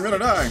gonna die, I'm gonna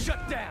die.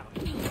 Shut down.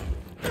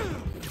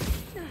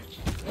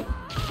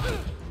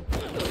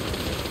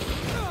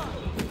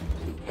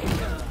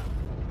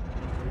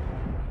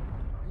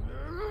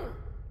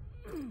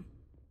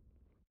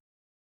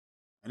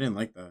 I didn't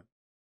like that.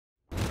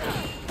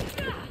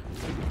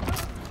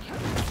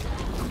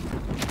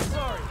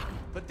 Sorry,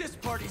 but this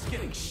party's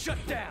getting shut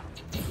down.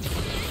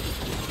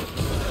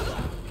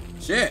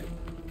 Shit.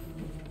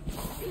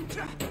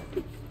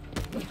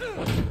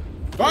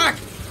 Fuck!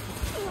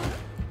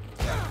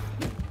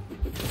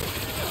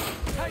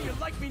 How you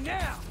like me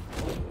now?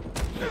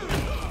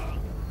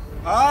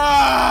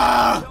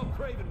 Ah! Tell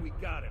Kraven we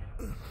got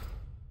him.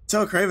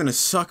 Tell Kraven to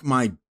suck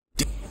my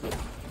dick.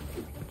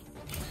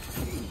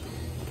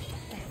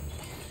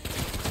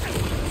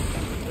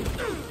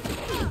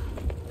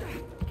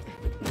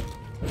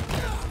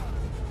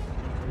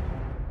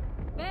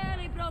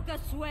 Barely broke a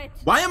sweat.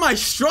 Why am I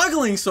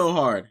struggling so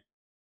hard?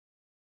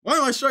 Why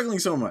am I struggling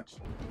so much?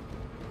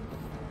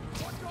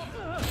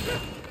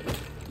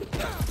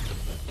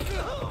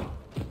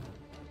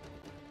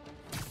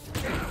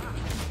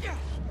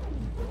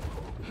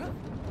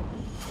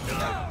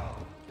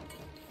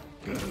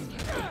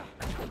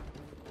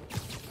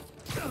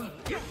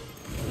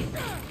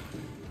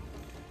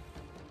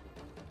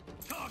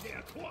 Target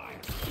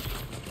acquired.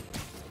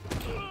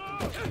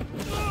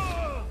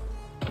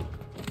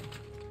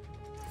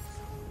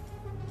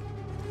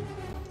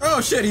 Oh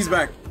shit, he's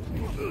back.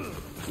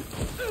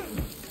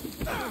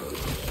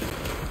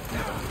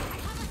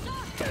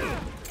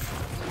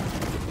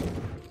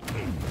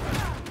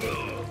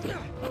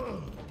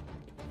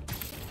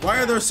 Why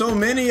are there so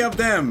many of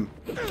them?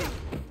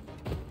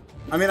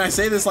 I mean, I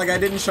say this like I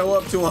didn't show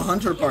up to a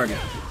hunter party.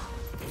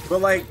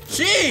 But like,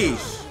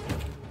 sheesh!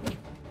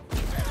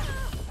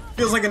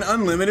 Feels like an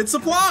unlimited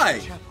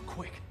supply.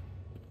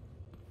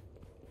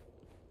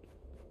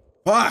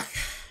 Fuck.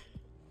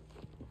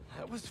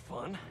 That was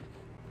fun.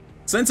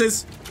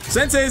 Senses!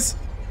 Senses!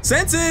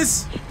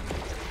 Senses!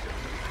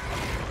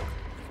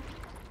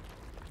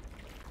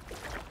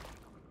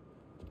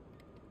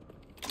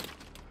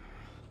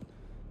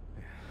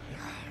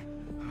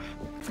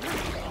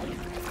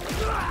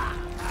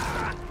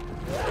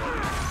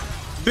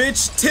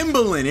 Bitch,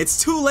 Timbaland,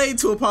 it's too late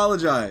to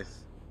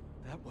apologize.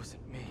 That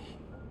wasn't me.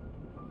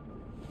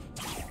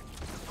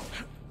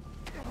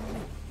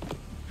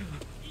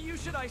 You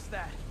should ice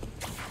that.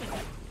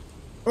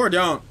 Or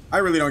don't. I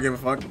really don't give a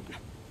fuck.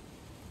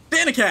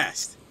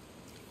 Danicast!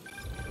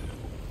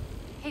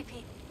 Hey,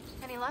 Pete.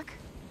 Any luck?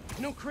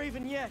 No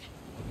Kraven yet,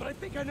 but I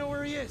think I know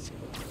where he is.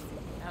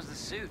 How's the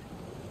suit?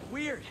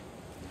 Weird.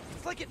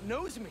 It's like it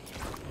knows me.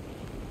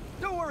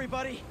 Don't worry,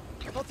 buddy.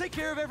 I'll take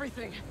care of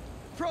everything.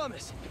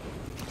 Promise.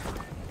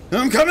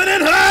 I'm coming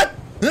in hot!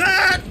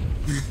 Hot!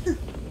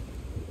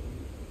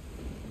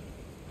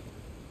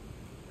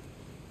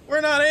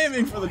 We're not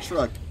aiming for the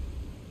truck.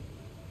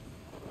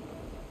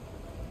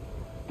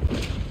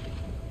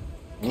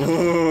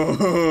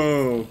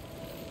 Whoa!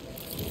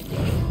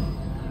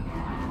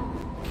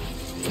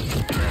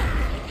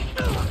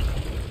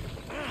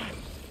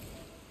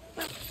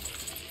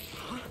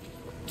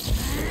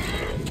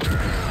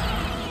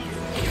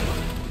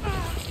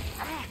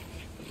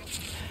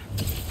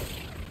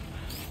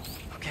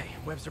 Okay,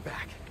 webs are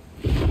back.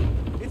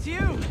 It's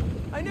you!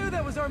 I knew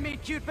that was our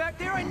meet cute back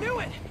there. I knew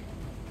it!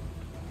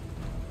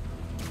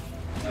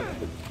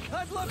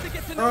 I'd love to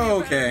get to know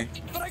you better,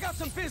 but I got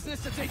some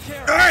business to take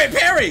care of. Alright,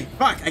 Perry!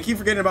 Fuck, I keep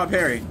forgetting about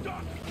Perry.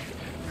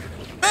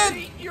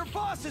 Hey, your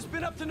boss has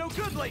been up to no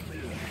good lately.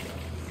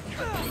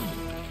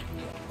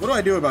 What do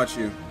I do about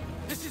you?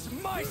 This is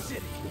my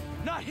city,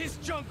 not his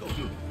jungle.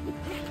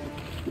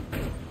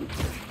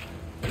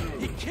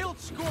 He killed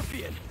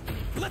Scorpion.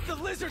 Let the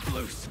lizard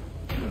loose.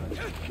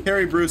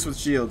 Perry Bruce with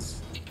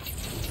shields.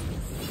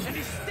 And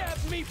he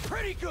stabbed me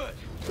pretty good.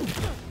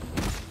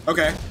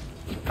 Okay.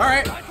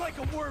 Alright. I'd like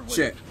a word with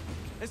Shit. him,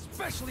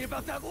 especially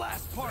about that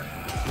last part.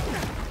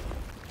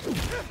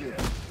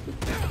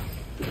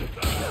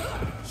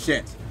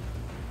 Shit.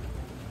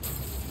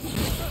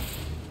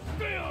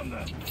 Stay on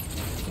them.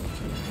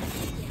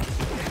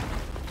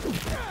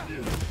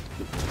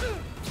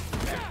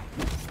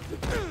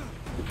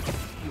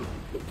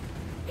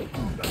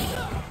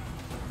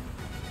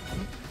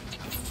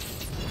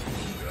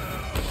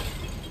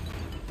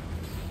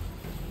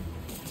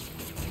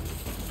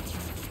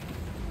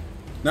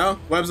 No?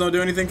 Webs don't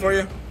do anything for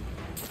you?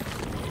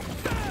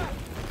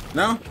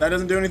 No? That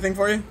doesn't do anything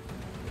for you?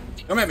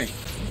 Come at me.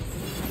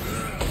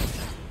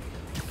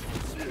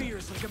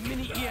 Spears like a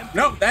mini EMP.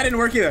 Nope, that didn't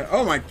work either.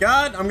 Oh my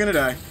god, I'm gonna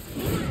die.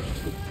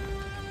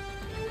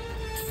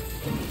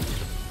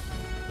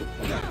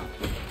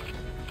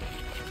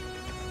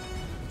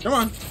 Come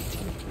on.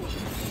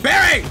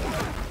 Barry!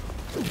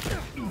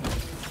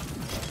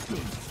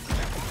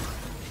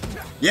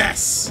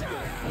 Yes!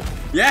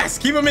 Yes!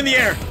 Keep him in the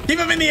air! Keep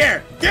him in the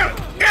air! Get him!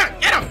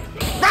 Get him!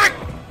 Fuck!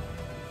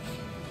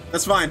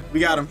 That's fine. We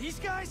got him. These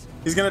guys?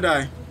 He's gonna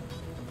die.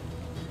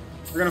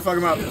 We're gonna fuck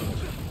him up.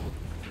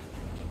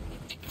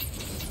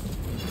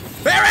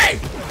 Barry!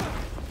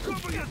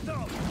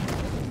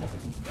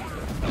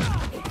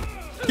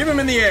 Keep him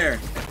in the air.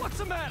 What's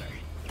the matter?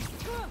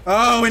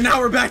 Oh, and now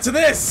we're back to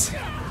this!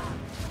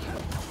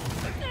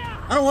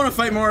 I don't want to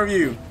fight more of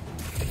you.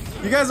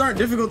 You guys aren't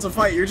difficult to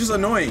fight, you're just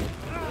annoying. Is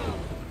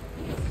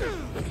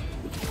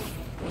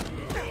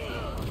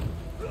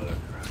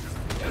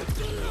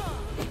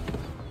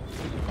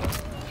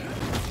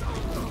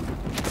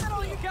that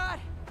all you got?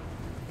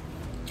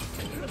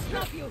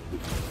 Stop you!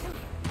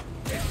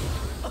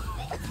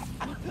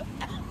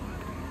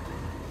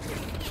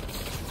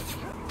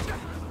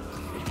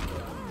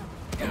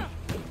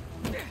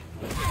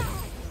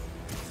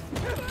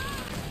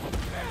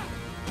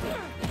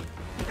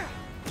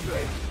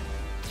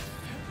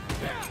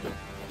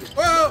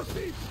 Whoa!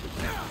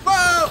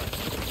 Whoa!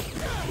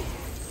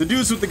 The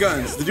dudes with the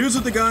guns. The dudes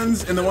with the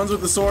guns and the ones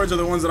with the swords are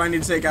the ones that I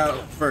need to take out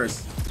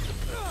first.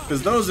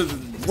 Because those are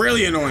the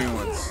really annoying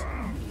ones.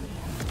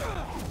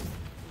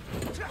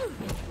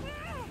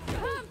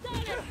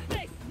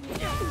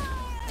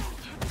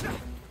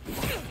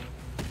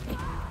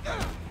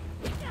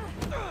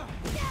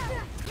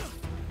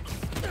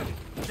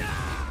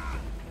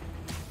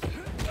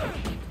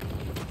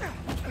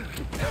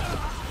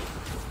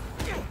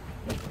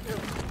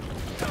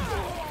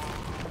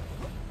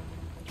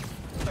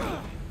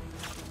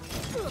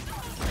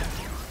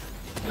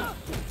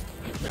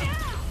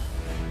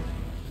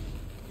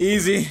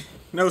 Easy.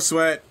 No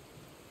sweat.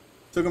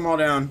 Took them all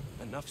down.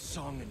 Enough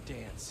song and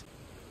dance.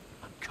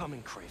 I'm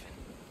coming, Kraven.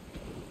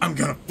 I'm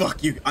gonna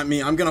fuck you.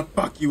 I'm gonna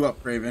fuck you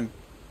up, Kraven.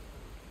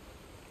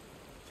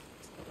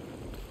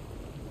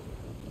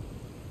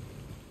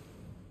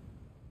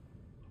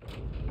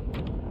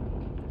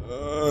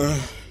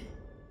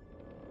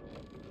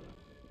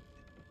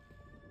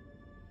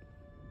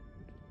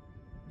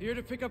 Here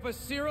to pick up a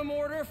serum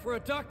order for a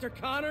Dr.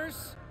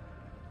 Connors?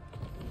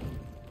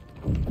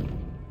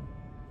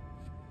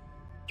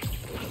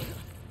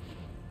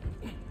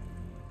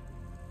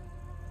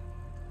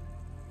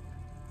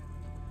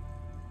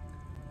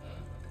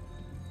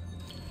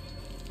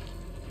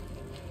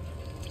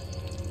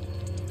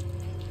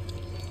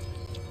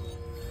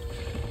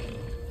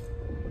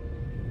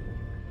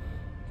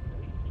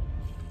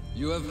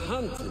 You have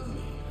hunted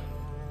me.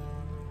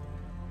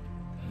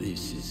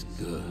 This is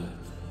good.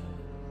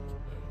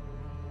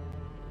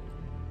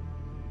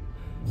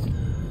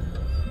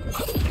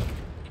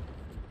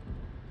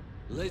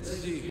 Let's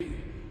see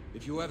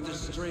if you have the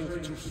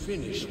strength to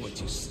finish what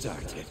you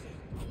started.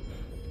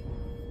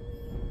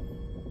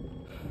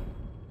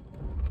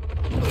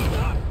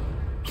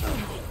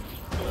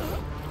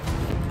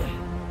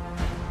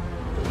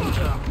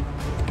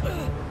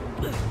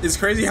 It's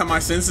crazy how my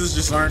senses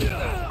just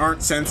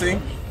aren't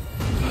sensing.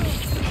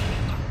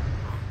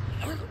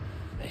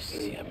 I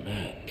see a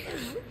man.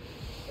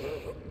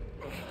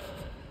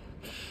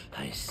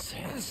 I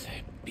sense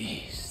a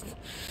beast.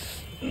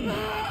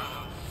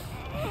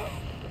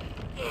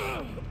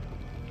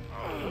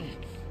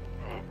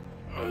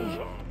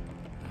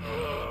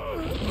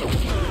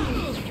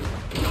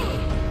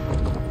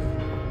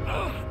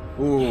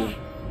 Ooh.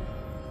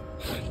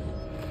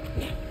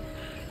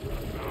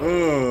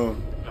 Ooh.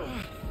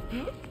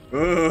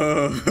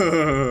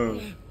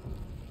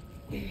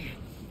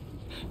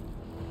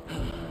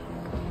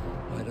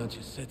 Why don't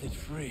you set it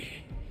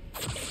free?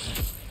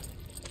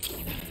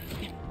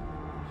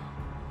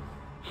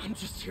 I'm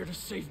just here to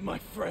save my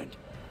friend.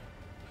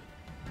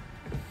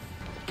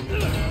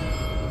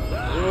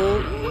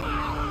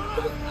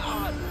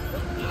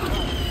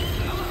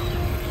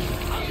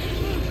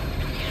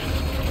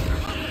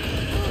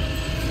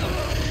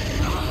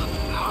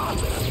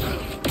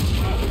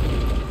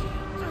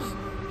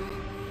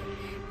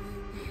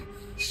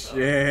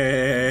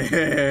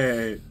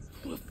 Shit.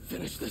 We'll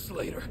finish this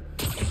later.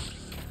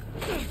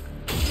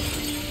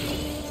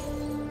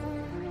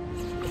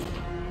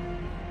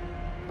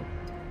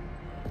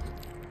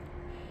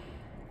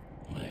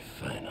 My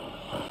final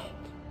hunt.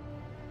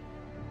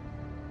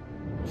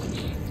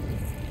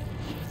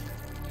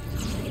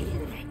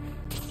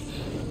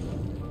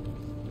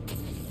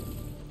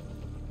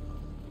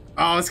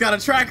 Oh, it's got a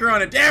tracker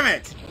on it. Damn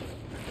it.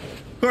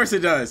 Of course it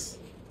does.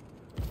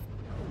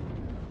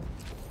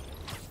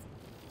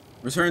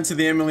 Return to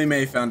the Emily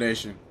May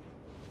Foundation.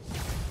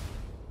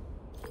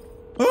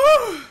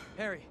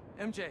 Harry,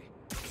 MJ,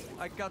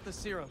 I got the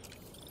serum.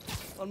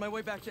 On my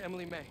way back to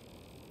Emily May.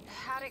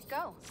 How'd it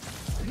go?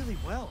 Really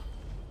well.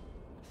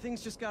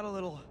 Things just got a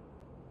little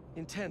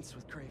intense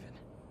with Kraven.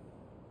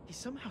 He's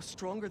somehow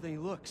stronger than he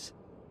looks.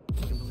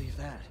 You can believe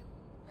that.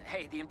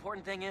 Hey, the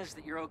important thing is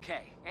that you're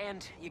okay.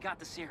 And you got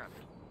the serum.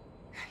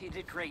 You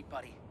did great,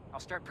 buddy. I'll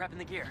start prepping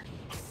the gear.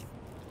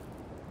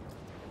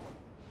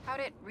 How'd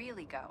it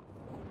really go?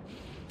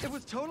 It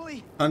was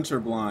totally... Hunter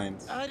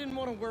blinds. I didn't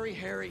want to worry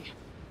Harry.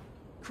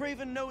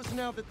 Kraven knows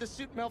now that the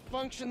suit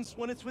malfunctions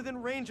when it's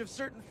within range of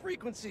certain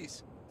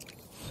frequencies.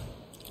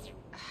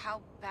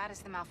 How bad is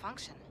the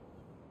malfunction?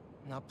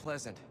 Not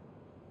pleasant,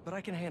 but I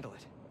can handle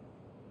it.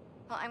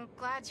 Well, I'm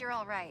glad you're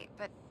all right,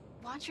 but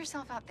watch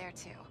yourself out there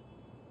too.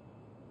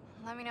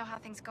 Let me know how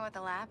things go at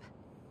the lab.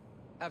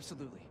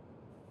 Absolutely.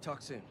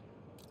 Talk soon.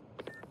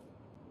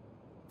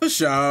 For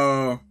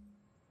sure.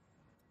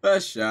 For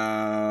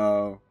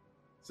sure.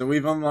 So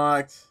we've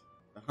unlocked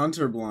the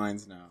Hunter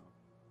blinds now.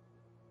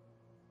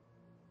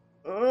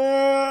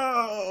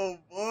 Oh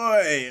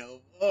boy, oh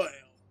boy, oh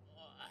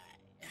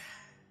boy.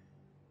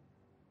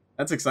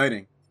 That's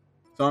exciting.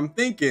 So I'm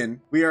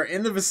thinking we are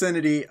in the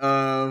vicinity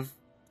of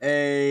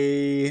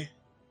a...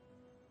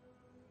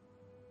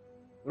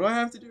 What do I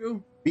have to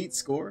do? Beat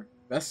score?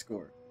 Best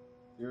score.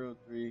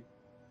 0-3.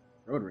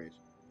 Road rage.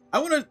 I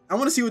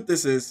wanna see what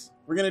this is.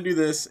 We're gonna do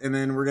this, and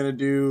then we're gonna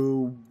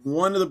do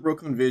one of the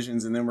Brooklyn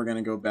Visions, and then we're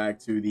gonna go back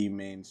to the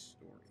main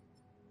story.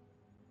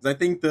 Because I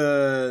think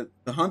the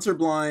Hunter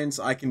blinds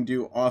I can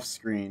do off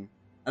screen.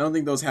 I don't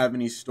think those have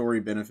any story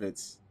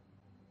benefits.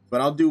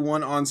 But I'll do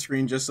one on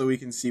screen just so we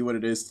can see what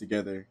it is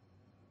together.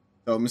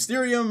 So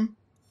Mysterium,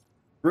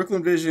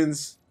 Brooklyn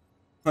Visions,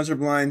 Hunter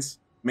blinds,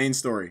 main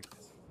story.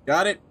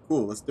 Got it?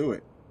 Cool, let's do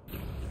it.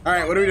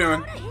 Alright, what are we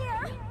doing?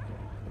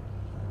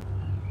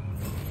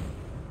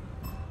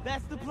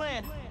 That's the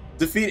plan.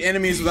 Defeat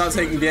enemies without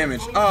taking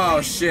damage.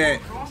 Oh shit.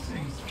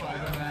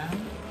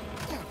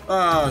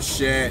 Oh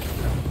shit.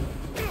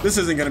 This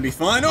isn't gonna be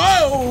fun.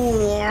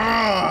 Oh!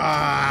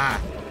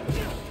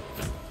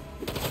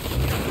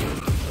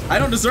 I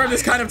don't deserve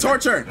this kind of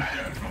torture.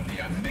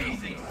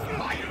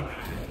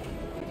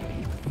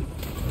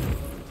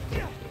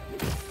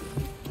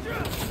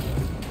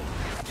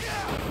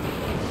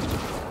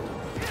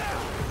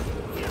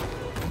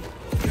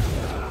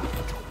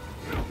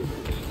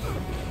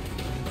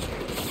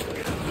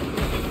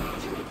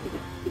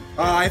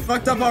 Oh, I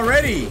fucked up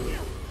already.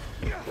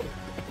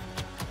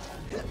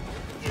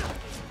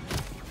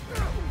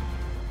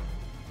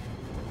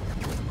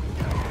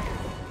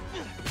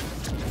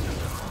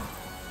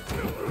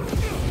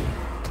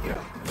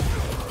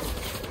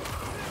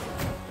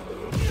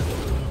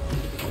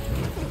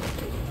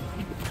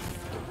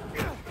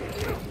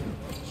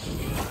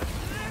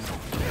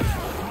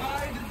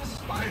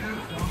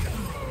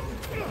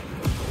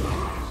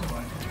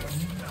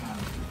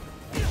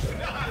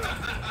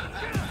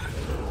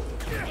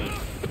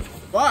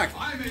 Fuck!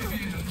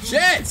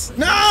 Shit!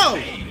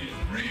 No!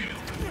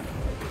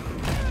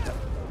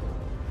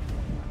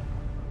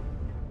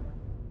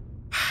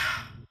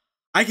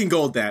 I can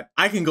gold that.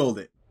 I can gold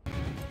it.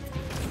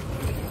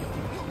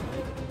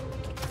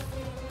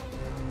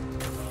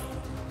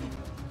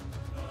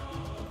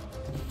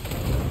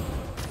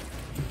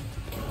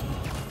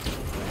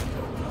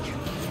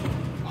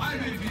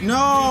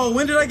 No,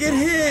 when did I get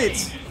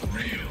hit?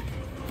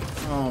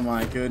 Oh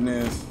my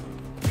goodness.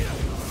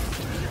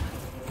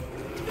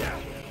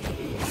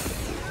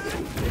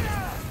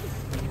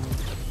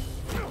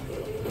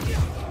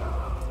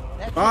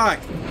 Fuck.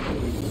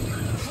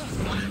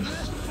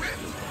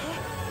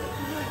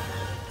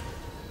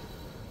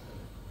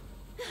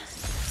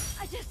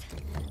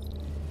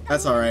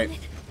 That's alright.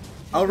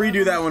 I'll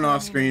redo that one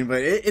off screen,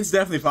 but it's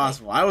definitely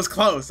possible. I was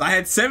close. I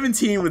had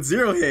 17 with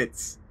 0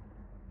 hits.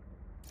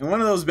 And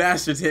one of those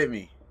bastards hit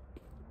me.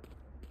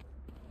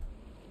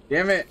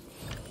 Damn it.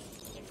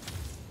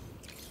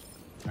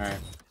 Alright.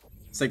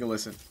 Let's take a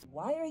listen.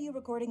 Why are you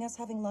recording us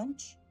having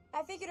lunch?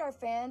 I figured our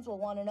fans will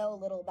want to know a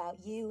little about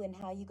you and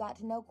how you got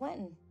to know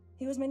Quentin.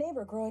 He was my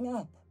neighbor growing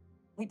up.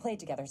 We played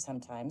together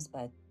sometimes,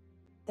 but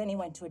then he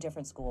went to a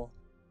different school.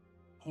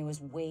 He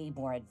was way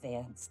more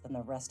advanced than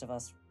the rest of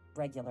us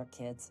regular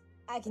kids.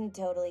 I can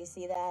totally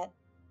see that.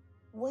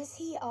 Was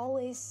he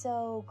always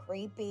so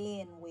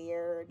creepy and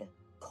weird?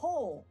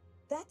 Cole,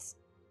 that's...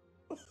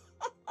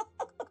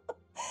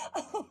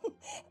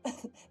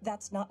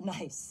 That's not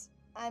nice.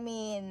 I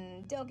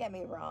mean, don't get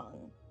me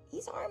wrong.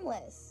 He's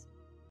harmless,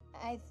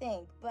 I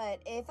think. But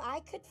if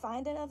I could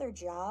find another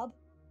job,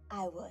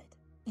 I would.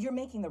 You're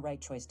making the right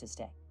choice to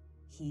stay.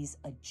 He's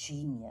a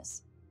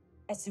genius.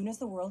 As soon as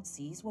the world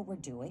sees what we're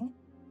doing,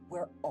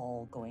 we're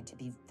all going to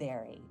be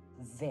very,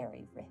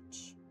 very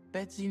rich.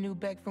 Betsy knew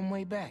Beck from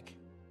way back.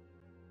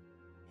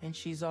 And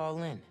she's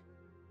all in.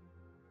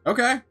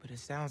 Okay. But it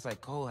sounds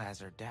like Cole has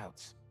her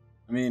doubts.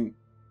 I mean,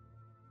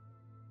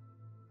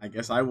 I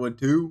guess I would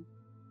too.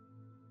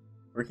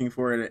 Working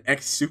for an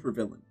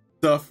ex-supervillain.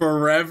 The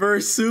Forever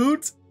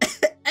Suit?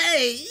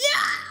 Hey,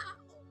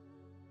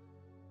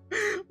 yeah!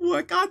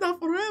 Wakanda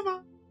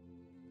forever.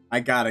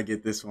 I gotta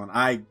get this one.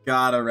 I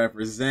gotta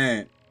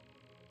represent.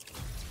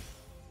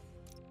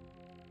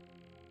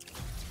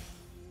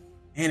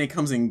 And it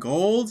comes in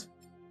gold?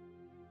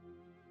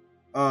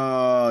 Do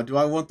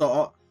I want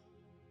the...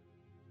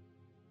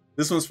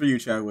 This one's for you,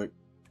 Chadwick.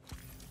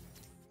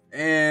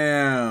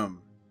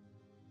 Damn.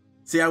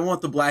 See, I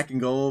want the black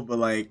and gold, but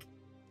like...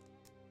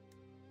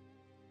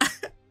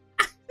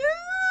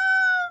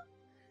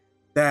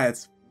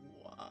 That's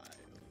wild.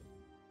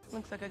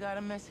 Looks like I got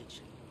a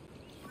message.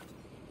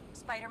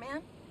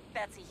 Spider-Man,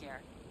 Betsy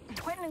here.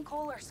 Quentin and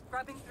Cole are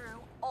scrubbing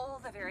through all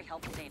the very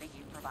helpful data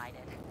you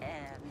provided,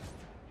 and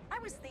I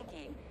was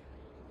thinking,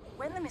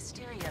 when the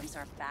Mysteriums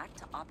are back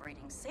to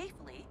operating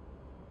safely,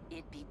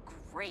 it'd be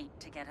great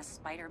to get a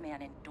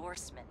Spider-Man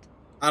endorsement.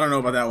 I don't know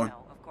about that one.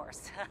 No, of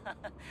course.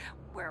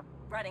 We're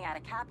running out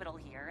of capital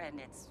here, and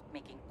it's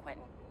making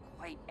Quentin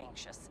quite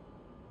anxious.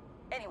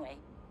 Anyway,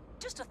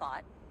 just a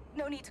thought.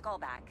 No need to call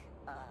back.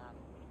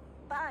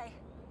 Bye.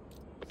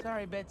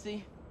 Sorry,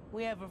 Betsy.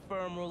 We have a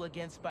firm rule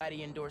against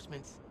Spidey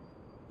endorsements.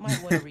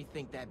 Might want to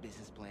rethink that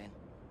business plan.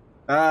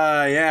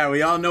 Yeah,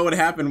 we all know what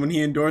happened when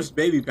he endorsed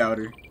baby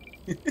powder.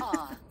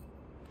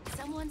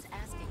 Someone's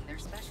asking their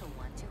special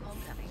one to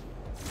homecoming.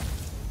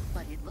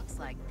 But it looks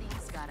like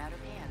things got out of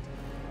hand.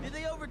 Did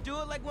they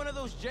overdo it like one of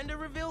those gender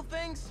reveal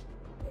things?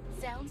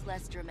 Sounds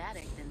less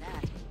dramatic than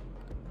that.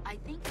 I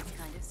think it's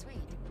kind of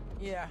sweet.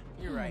 Yeah,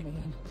 you're right.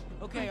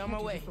 Okay, on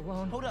my way.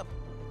 Hold up.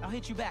 I'll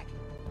hit you back.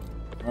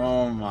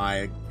 Oh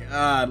my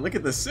god, look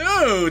at the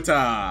suit!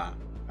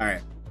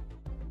 Alright.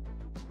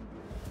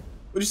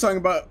 What are you talking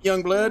about,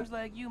 young blood? Seems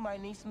like you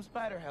might need some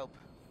spider help.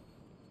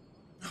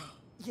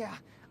 Yeah,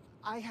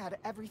 I had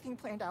everything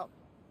planned out.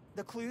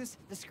 The clues,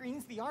 the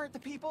screens, the art, the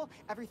people,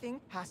 everything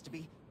has to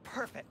be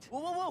perfect. Whoa,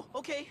 whoa, whoa.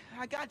 Okay,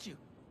 I got you.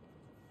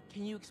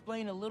 Can you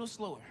explain a little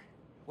slower?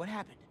 What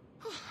happened?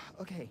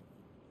 Okay.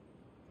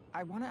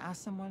 I want to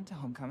ask someone to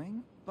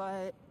homecoming,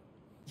 but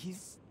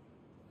he's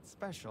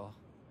special.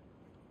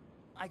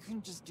 I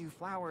couldn't just do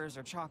flowers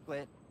or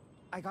chocolate.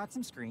 I got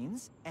some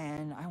screens,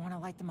 and I want to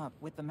light them up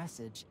with the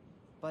message,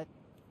 but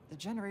the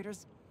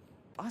generator's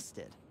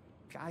busted.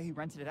 Guy who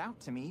rented it out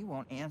to me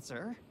won't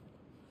answer.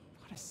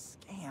 What a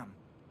scam.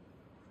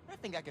 I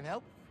think I can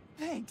help.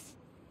 Thanks.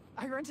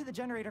 I rented the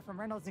generator from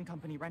Reynolds &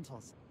 Company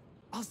Rentals.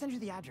 I'll send you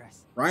the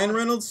address. Ryan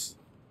Reynolds?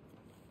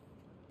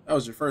 That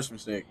was your first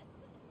mistake.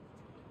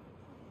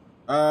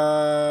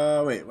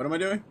 Wait, what am I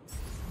doing?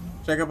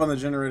 Check up on the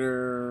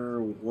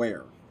generator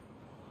where?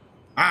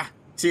 Ah,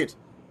 see it.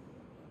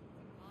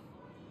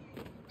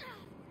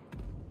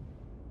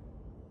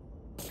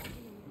 New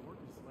York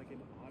is like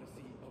an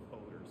odyssey of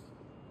odors.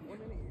 One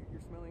minute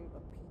you're smelling a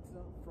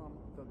pizza from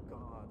the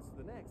gods.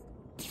 The next,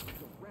 it's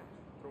a rat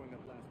throwing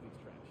up last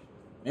week's trash.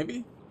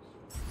 Maybe?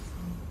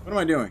 What am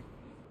I doing?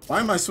 Why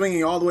am I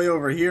swinging all the way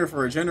over here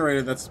for a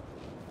generator that's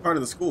part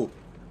of the school?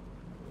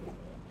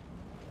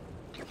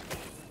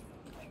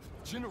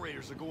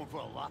 Generators are going for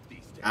a lot these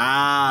days.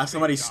 Ah,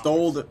 somebody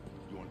stole the...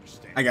 You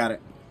understand? I got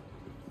it.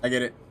 I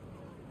get it.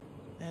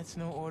 That's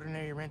no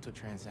ordinary rental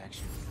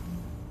transaction.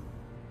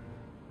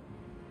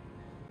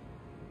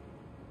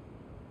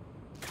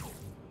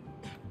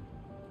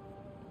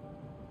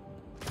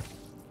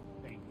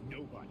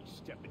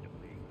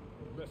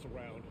 mess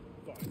around,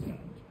 find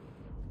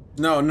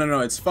out. No.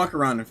 It's fuck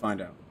around and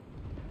find out.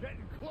 Getting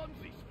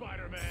clumsy,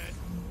 Spider-Man.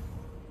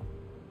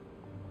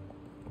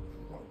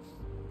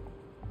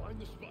 Find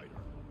the spider.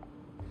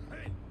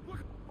 Hey, look.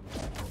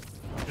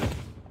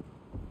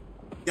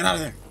 Get out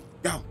of there.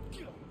 Go.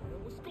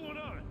 What's going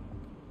on?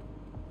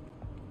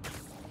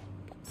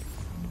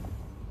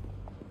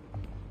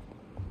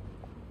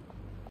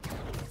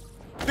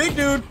 Big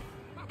dude.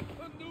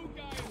 The new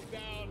guy is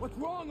down. What's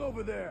wrong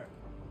over there?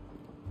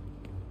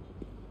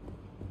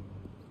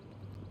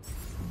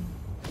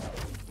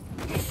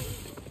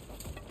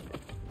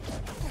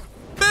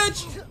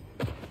 Bitch!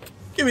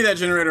 Give me that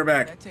generator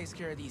back. That takes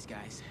care of these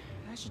guys.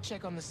 I should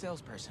check on the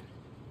salesperson.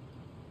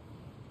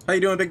 How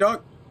you doing, big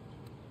dog?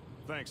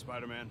 Thanks,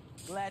 Spider-Man.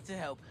 Glad to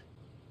help.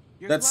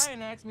 Your That's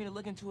client asked me to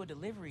look into a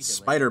delivery delay.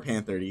 Spider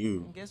Panther to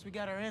you. I guess we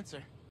got our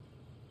answer.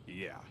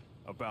 Yeah,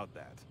 about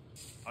that.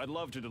 I'd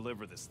love to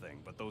deliver this thing,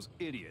 but those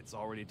idiots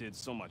already did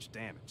so much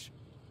damage.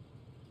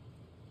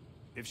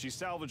 If she's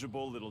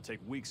salvageable, it'll take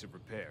weeks of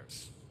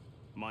repairs.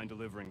 Mind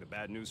delivering the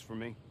bad news for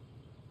me?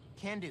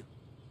 Can do.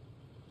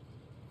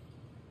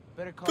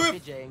 Better call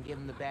Vijay and give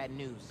him the bad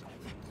news.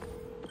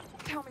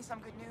 Tell me some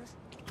good news.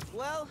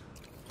 Well,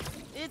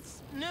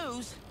 it's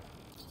news.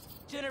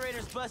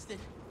 Generator's busted.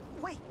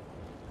 Wait.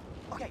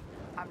 Okay,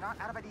 I'm not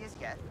out of ideas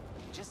yet.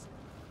 Just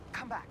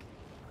come back.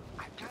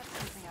 I've got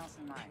something else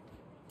in mind.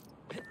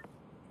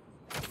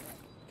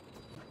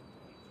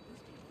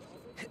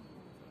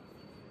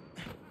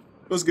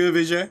 What's good,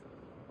 Vijay?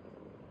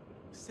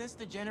 Since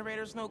the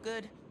generator's no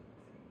good,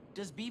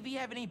 does BV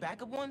have any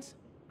backup ones?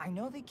 I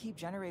know they keep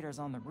generators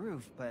on the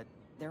roof, but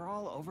they're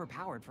all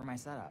overpowered for my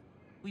setup.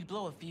 We'd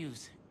blow a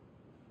fuse.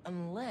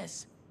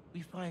 Unless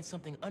we find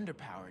something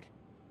underpowered.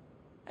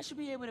 I should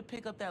be able to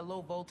pick up that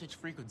low voltage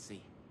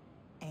frequency.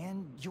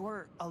 And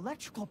your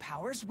electrical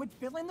powers would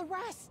fill in the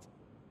rest.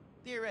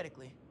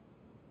 Theoretically.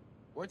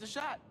 Worth a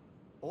shot.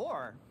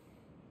 Or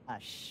a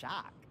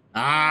shock.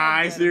 Ah,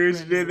 I see what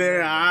you did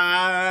there.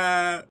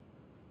 Ah.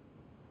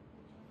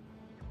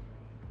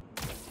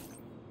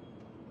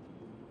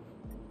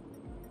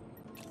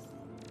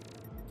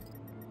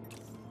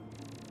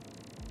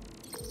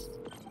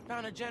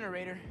 Found a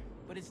generator,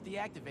 but it's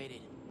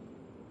deactivated.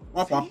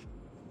 See?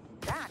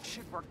 That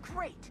should work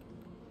great.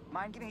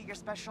 Mind giving it your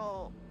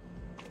special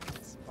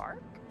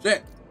spark?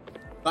 Shit.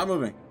 Stop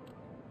moving.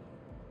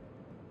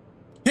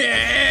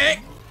 Yeah.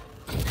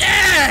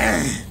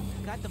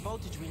 Got the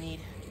voltage we need.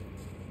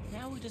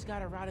 Now we just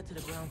gotta route it to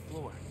the ground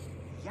floor.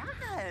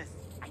 Yes!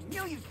 I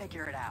knew you'd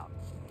figure it out.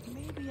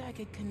 Maybe I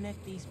could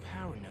connect these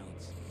power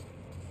nodes.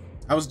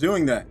 I was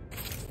doing that.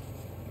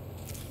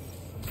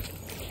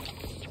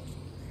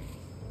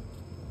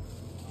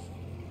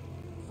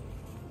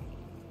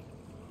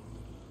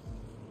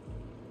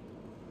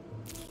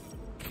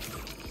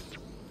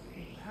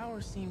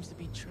 Power seems to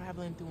be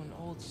traveling through an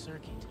old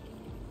circuit.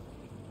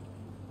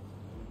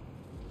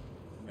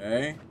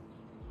 Okay.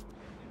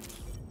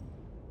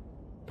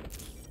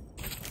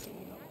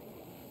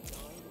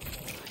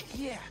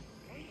 Yeah.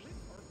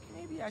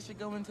 Maybe I should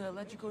go into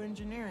electrical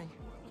engineering.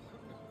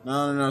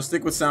 No.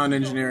 Stick with sound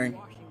engineering.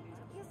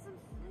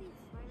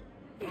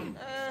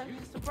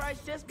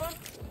 Surprise chest bump?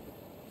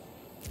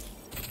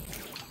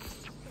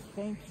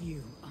 Thank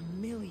you a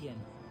million.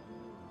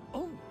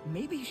 Oh,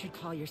 maybe you should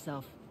call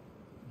yourself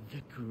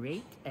the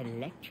Great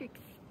Electric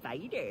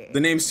Spider. The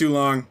name's too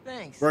long.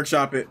 Thanks.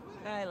 Workshop it.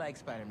 I like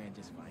Spider-Man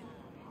just fine.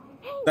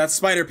 That's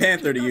Spider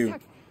Panther to you.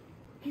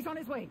 He's on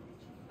his way.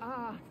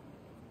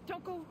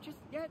 Don't go just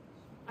yet.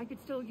 I could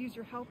still use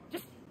your help.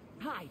 Just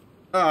hide.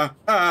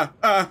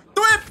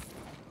 Whip!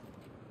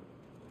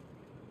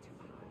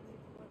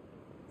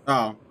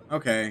 Oh,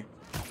 okay.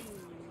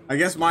 I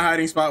guess my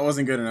hiding spot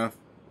wasn't good enough.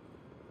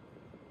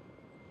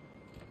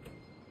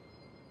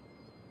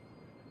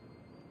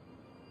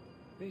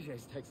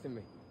 Vijay's texting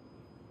me.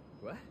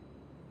 What?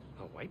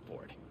 A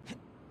whiteboard.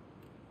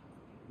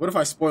 What if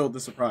I spoiled the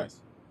surprise?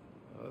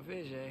 Oh,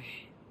 Vijay,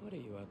 what are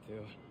you up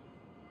to?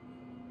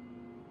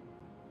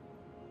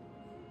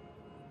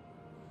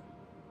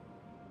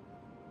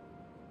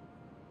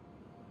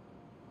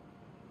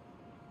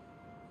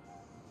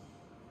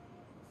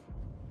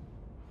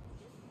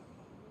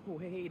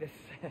 Wait a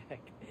sec.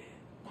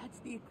 That's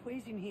the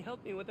equation he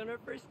helped me with on our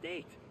first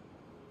date.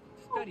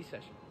 Study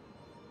session.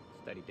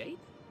 Study date?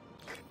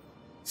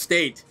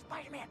 State.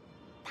 Spider-Man,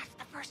 that's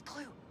the first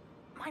clue.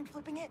 Mind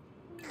flipping it?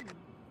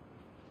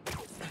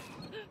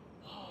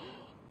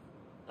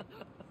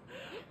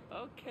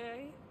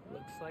 Okay,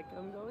 looks like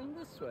I'm going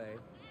this way.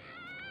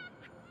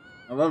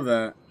 I love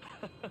that.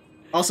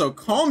 Also,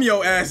 calm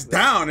your ass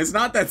down. It's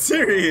not that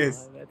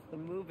serious. That's the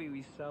movie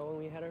we saw when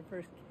we had our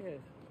first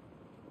kiss.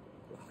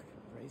 Look,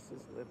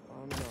 braces, lip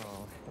balm, and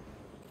all.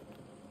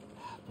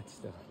 But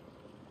still,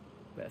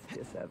 best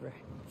kiss ever.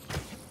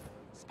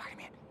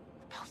 Spider-Man,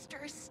 the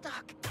poster is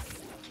stuck.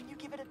 Can you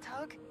give it a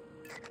tug?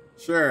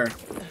 Sure.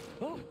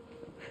 Oh.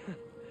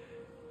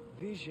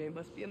 Vijay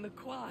must be in the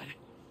quad.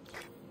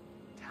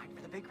 Time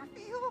for the big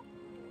reveal.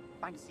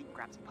 Find a seat and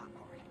grab some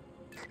popcorn.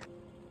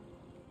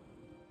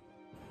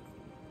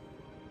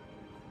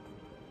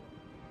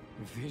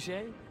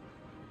 Vijay?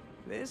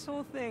 This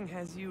whole thing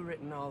has you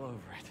written all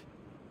over it.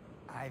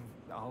 I've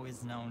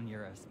always known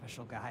you're a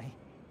special guy.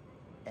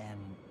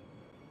 And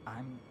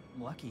I'm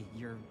lucky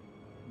you're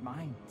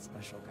my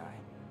special guy.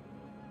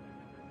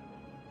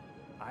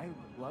 I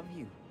love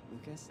you,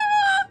 Lucas.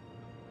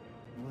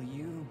 Will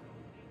you...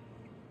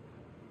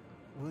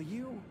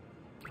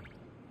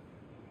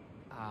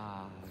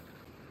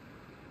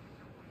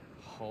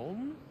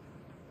 Home?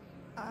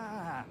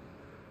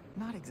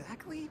 Not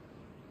exactly.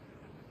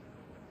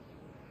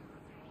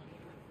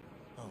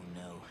 Oh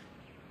no.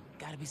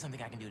 Gotta be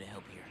something I can do to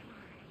help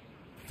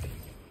here.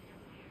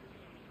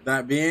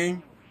 That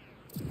being?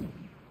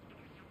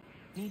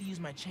 Need to use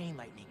my chain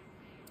lightning.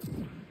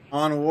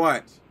 On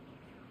what?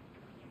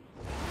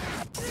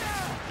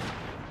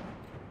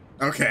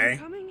 Okay.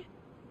 Coming?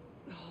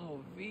 Oh,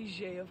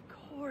 Vijay, of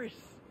course.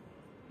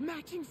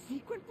 Matching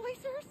sequin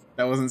placers?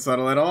 That wasn't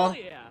subtle at all. Oh,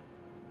 yeah.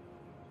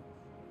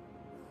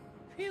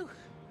 Phew.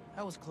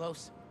 That was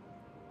close.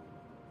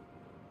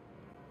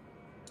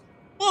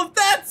 Well,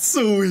 that's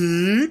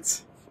sweet.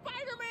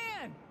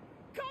 Spider-Man!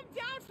 Come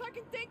down so I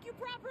can thank you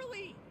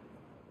properly!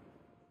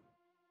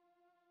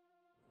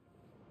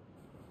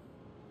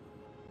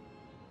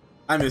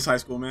 I miss high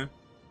school, man.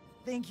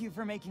 Thank you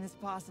for making this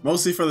possible.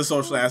 Mostly for the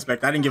social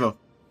aspect. I didn't give a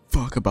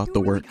fuck about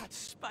the work.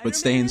 But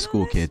stay in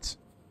school, kids.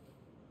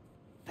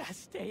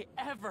 Best day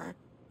ever.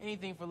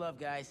 Anything for love,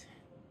 guys.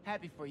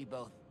 Happy for you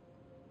both.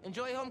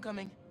 Enjoy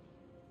homecoming.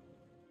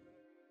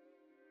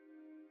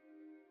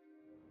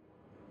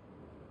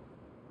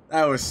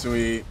 That was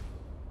sweet.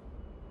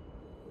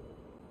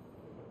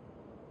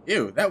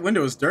 Ew, that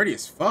window is dirty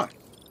as fuck.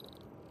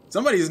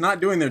 Somebody's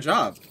not doing their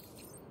job.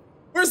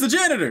 Where's the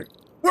janitor?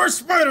 Where's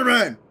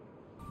Spider-Man?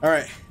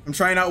 Alright, I'm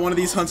trying out one of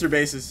these hunter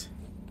bases.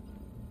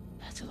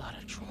 That's a lot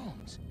of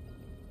drones.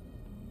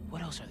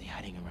 What else are they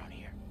hiding around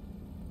here?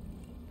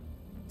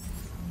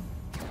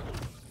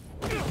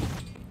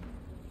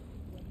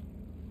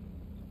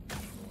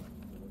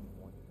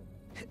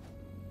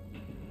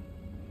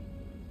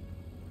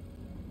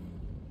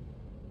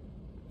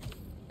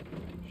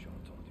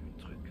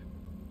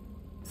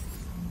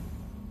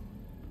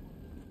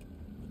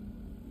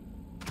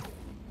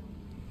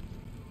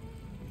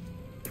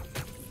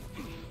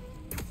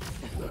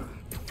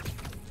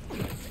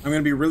 I'm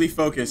gonna be really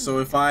focused, so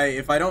if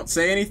I don't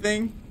say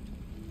anything,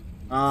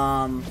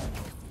 I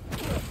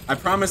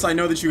promise I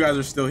know that you guys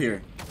are still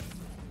here.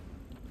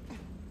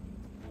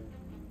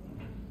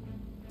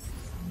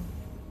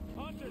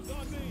 Hunters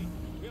on me!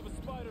 We have a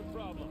spider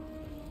problem.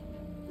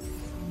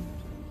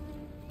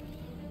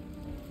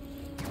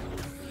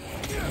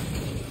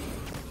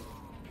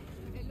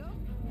 Hello?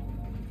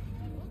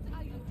 What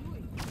are you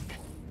doing?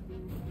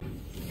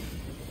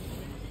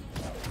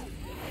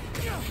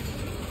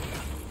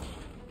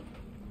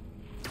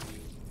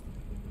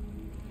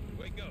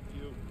 Wake up,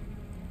 you.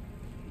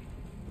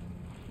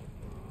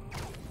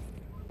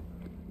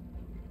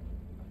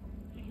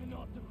 You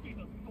cannot defeat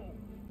us both.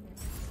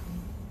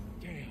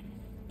 Damn.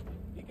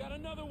 He got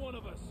another one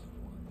of us.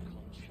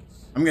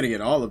 Conscience. I'm gonna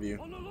get all of you.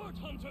 On alert,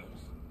 hunters.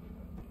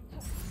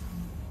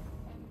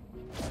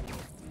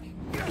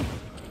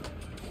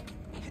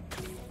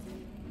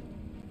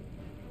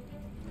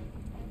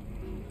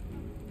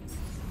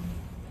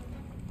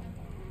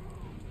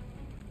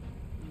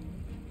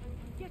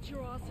 Get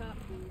your ass up.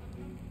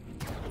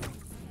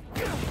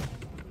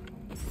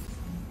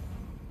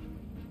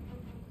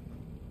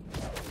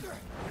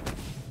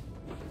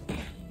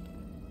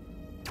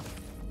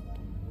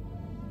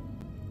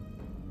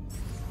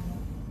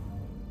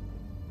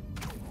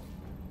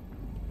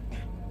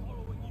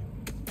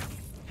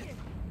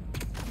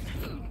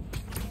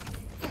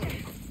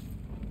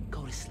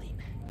 Go to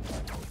sleep.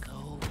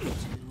 Go to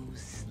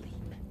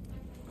sleep.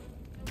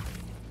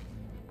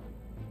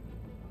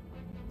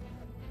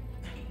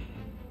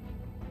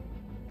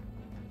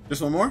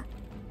 Just one more?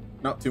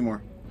 No, two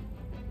more.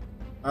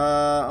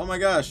 Oh my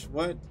gosh,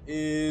 what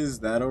is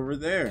that over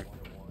there?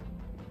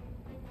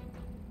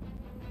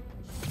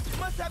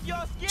 Must have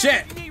y'all scared.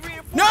 Shit! You need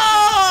reinforcements.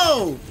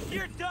 No!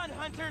 You're done,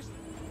 hunters.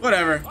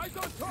 Whatever. Eyes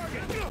on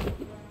target.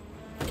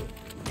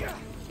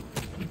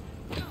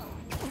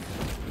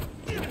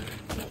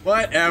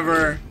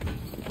 Whatever.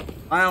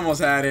 I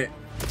almost had it.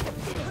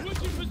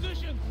 Switching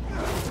positions.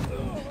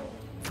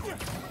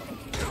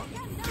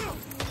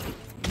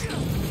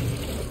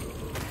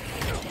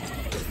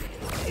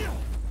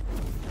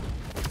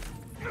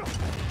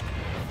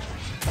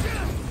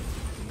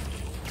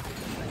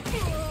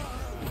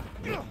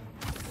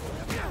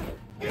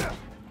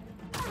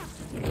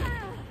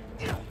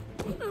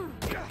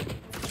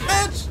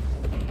 Bitch!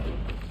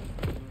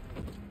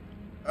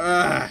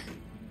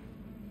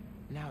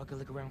 Now I can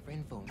look around for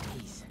info in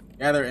peace.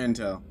 Gather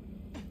intel.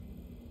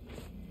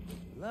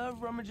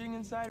 Love rummaging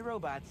inside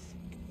robots.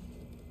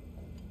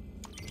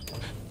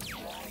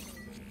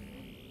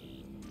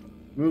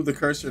 Move the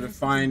cursor to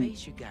find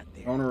Base you got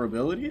there.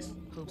 vulnerabilities?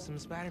 Hope some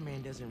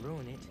Spider-Man doesn't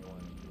ruin it.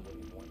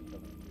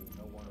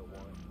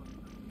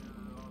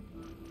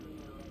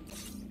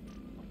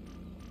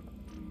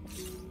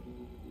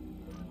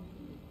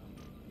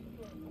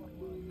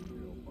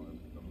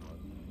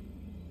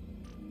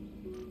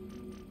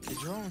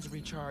 drones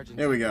recharge and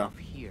There we take go. off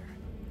here.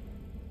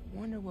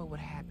 Wonder what would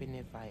happen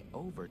if I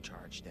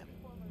overcharged them.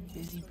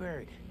 Busy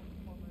bird.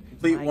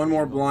 Complete one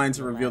more blind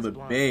to reveal the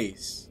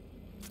base.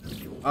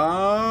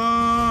 Oh.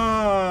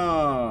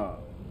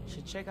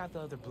 Should check out the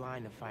other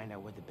blind to find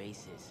out where the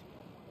base is.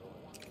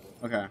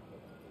 Okay.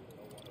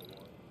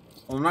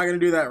 Well, I'm not gonna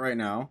do that right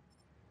now.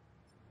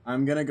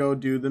 I'm gonna go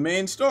do the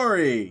main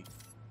story.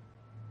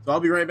 So I'll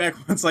be right back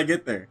once I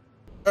get there.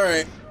 All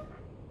right.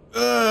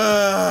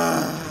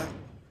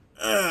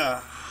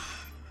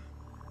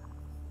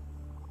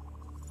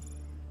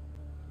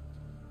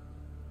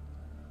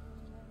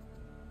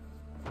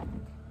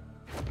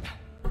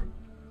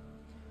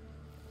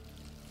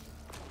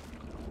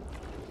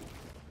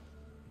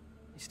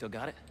 You still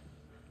got it?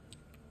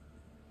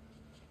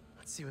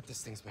 Let's see what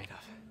this thing's made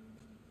of.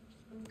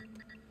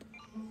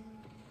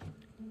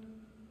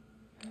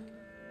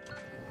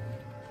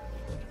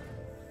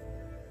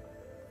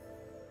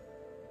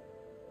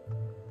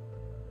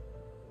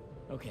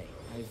 Okay,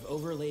 I've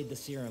overlaid the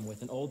serum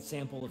with an old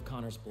sample of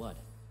Connor's blood.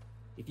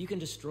 If you can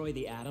destroy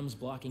the atoms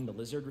blocking the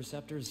lizard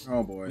receptors,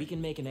 oh boy, we can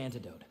make an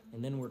antidote,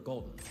 and then we're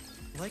golden.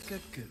 Like a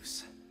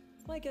goose.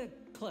 Like a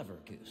clever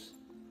goose.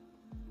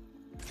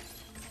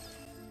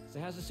 So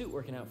how's the suit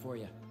working out for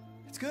you?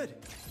 It's good.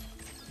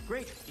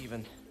 Great,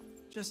 even.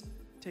 Just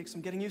takes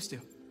some getting used to.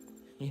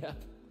 Yeah.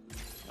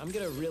 I'm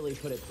gonna really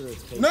put it through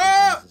its paces No!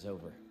 when this is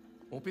over.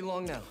 Won't be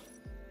long now.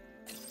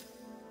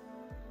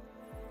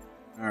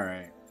 All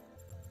right.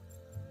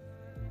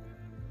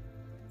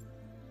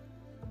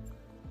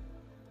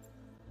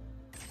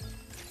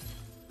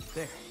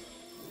 There.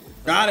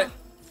 Got it.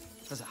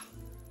 Huzzah.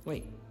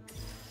 Wait.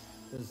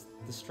 Does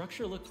the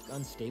structure look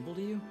unstable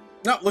to you?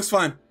 No, looks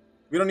fine.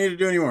 We don't need to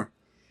do anymore.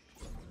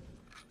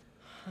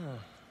 Huh.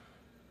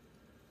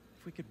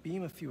 If we could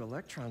beam a few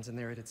electrons in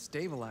there, it'd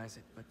stabilize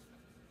it, but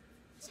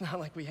it's not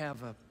like we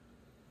have a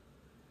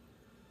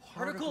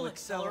particle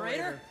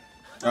accelerator.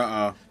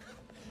 Uh-oh.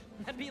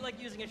 That'd be like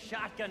using a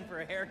shotgun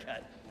for a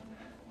haircut.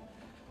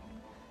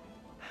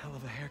 Hell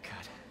of a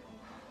haircut.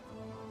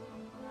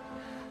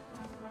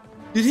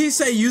 Did he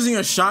say using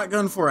a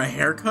shotgun for a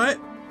haircut?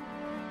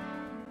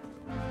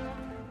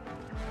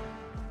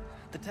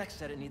 The text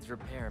said it needs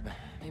repair, but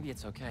maybe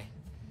it's okay.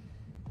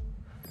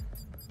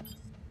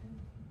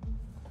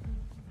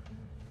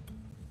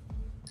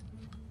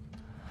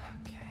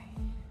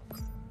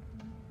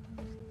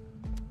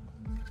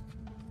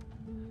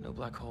 No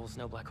black holes,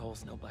 no black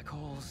holes, no black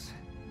holes.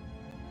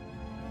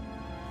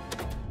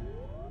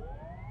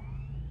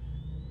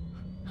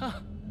 Huh.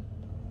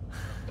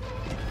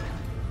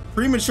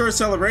 Premature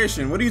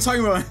acceleration. What are you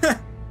talking about?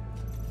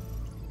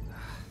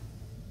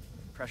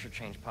 Pressure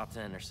change popped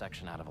an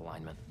intersection out of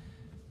alignment.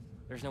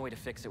 There's no way to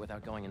fix it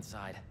without going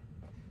inside.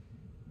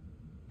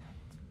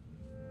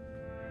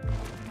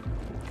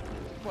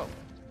 Whoa.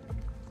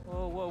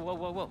 Whoa, whoa, whoa,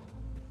 whoa, whoa.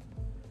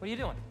 What are you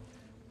doing?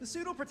 The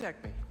suit will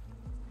protect me,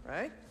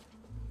 right?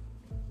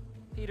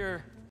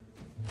 Peter,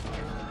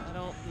 I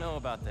don't know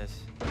about this.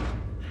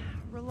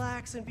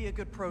 Relax and be a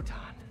good proton.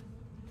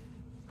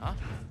 Huh?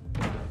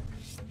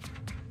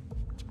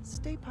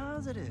 Stay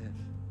positive.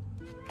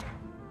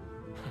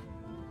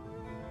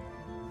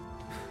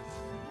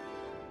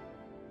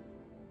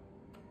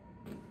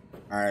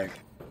 All right.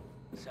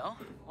 So,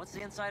 what's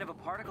the inside of a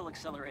particle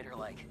accelerator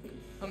like?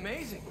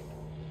 Amazing.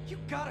 You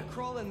gotta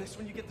crawl in this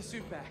when you get the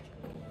suit back.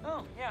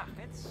 Oh, yeah,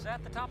 it's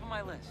at the top of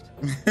my list.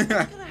 What's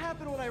gonna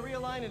happen when I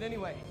realign it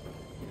anyway?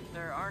 If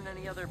there aren't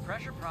any other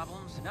pressure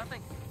problems,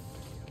 nothing.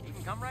 You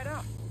can come right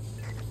out.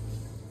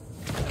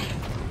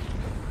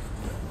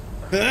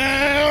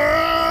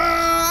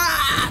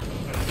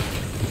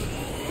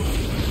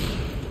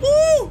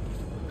 Woo!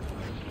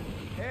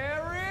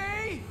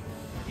 Harry!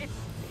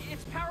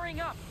 It's powering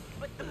up,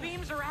 but the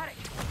beams are at it.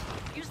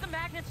 Use the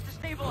magnets to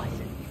stabilize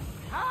it.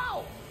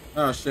 How?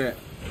 Oh shit.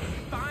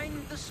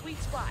 Find the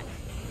sweet spot.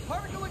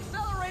 Particle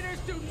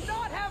accelerators do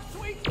not have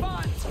sweet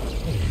spots!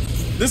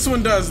 This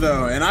one does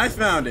though, and I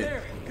found it.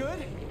 There,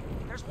 good?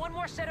 There's one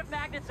more set of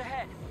magnets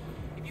ahead.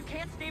 If you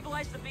can't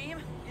stabilize the beam,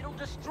 it'll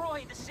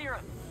destroy the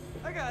serum.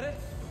 I got it.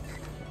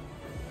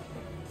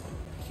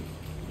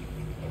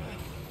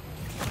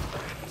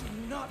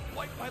 Do not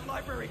wipe my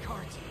library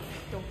cards.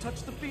 Don't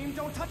touch the beam,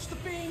 don't touch the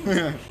beam!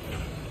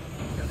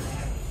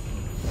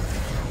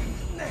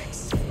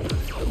 Next.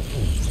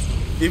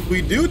 If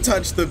we do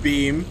touch the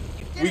beam,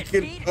 we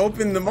could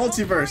open the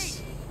multiverse.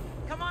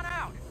 Come on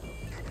out.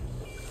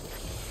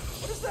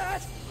 What is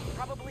that?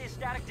 Probably a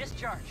static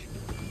discharge.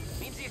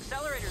 Means the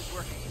accelerator's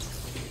working.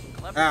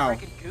 Clever Ow.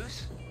 freaking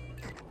goose.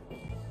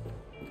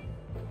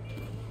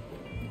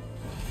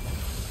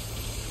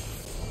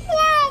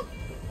 Wow!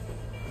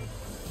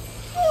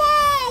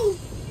 Wow!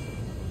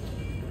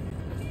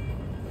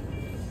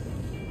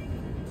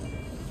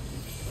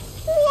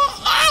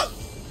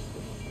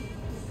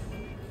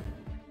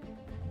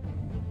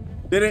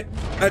 Did it?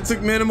 I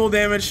took minimal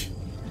damage.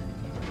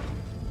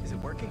 Is it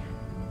working?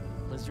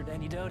 Lizard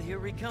antidote, here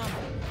we come.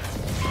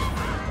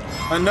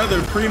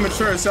 Another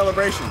premature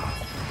celebration.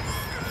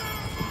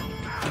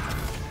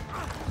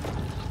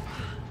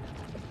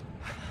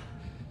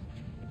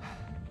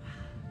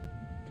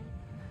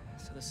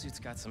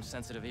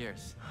 sensitive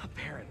ears.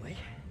 Apparently.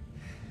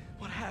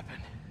 What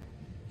happened?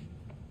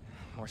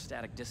 More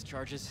static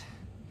discharges.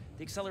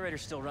 The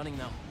accelerator's still running,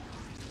 though.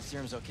 The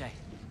serum's okay.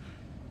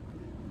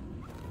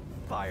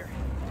 Fire.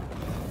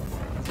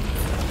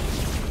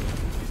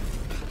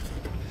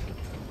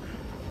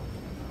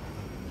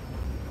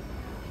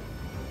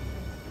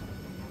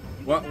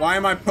 What? Why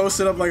am I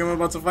posted up like I'm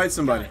about to fight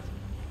somebody?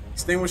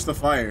 Extinguish the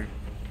fire.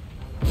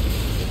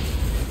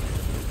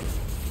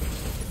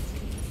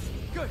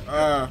 Good.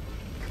 The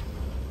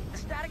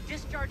static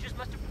discharges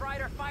must have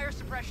fried our fire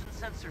suppression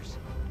sensors.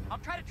 I'll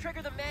try to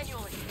trigger them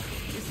manually.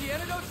 Is the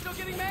antidote still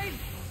getting made?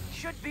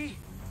 Should be.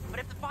 But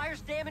if the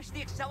fires damage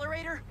the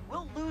accelerator,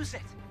 we'll lose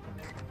it.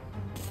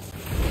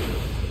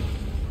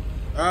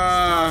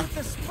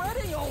 The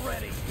spreading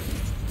already.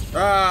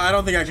 I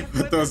don't think I can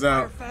put those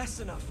out. Fast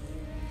enough.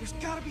 There's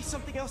gotta be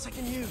something else I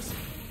can use.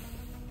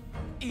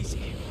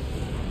 Easy.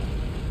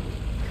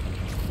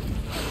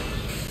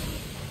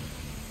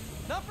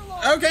 Not for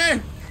long.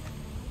 Okay.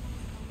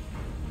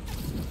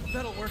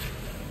 That'll work.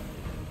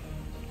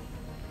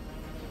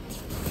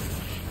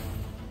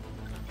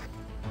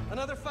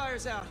 Another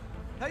fire's out.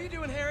 How you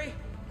doing, Harry?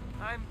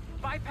 I'm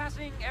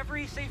bypassing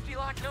every safety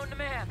lock known to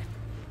man.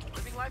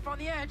 Living life on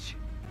the edge.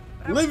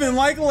 Living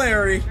like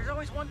Larry. There's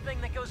always one thing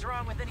that goes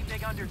wrong with any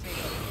big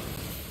undertaking.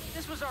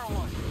 This was our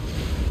one.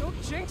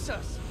 Don't jinx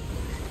us.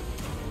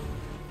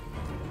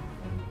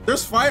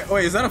 There's fire.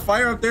 Wait, is that a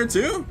fire up there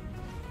too?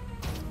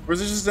 Or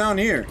is it just down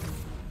here?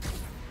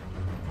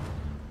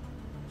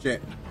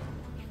 Shit.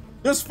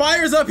 There's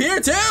fires up here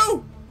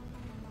too?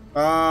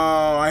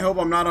 Oh, I hope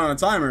I'm not on a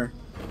timer.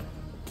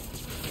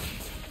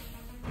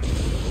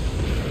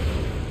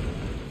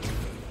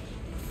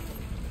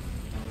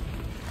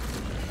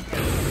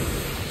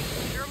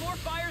 There are more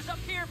fires up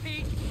here,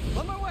 Pete.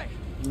 On my way.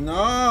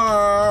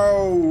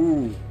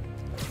 No.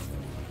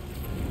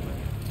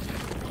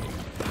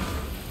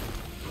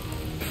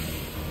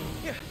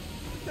 Yeah,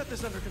 got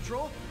this under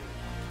control.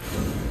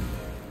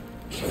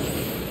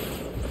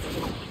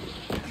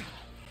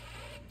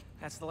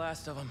 That's the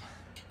last of them.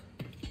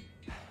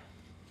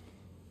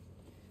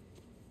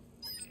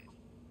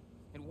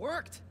 It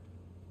worked.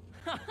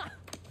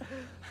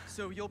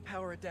 So you'll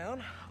power it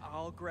down.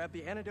 I'll grab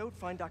the antidote,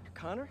 find Dr.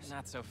 Connors.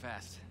 Not so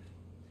fast.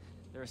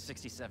 There are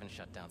 67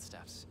 shutdown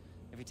steps.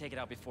 If we take it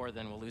out before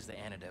then, we'll lose the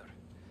antidote.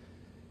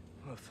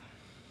 Oof.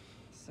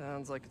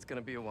 Sounds like it's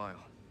gonna be a while.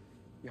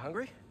 You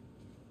hungry?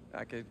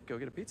 I could go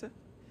get a pizza.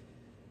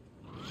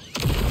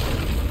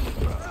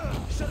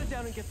 Shut it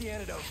down and get the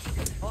antidote.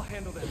 I'll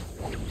handle this.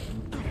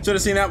 Should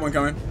have seen that one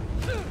coming.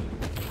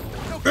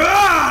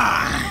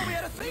 Ah! We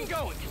had a thing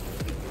going.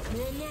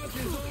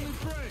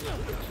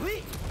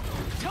 Lee,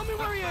 tell me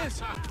where he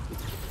is.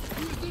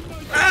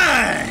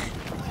 Ah!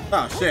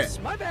 Oh shit. Oops,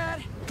 my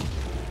bad.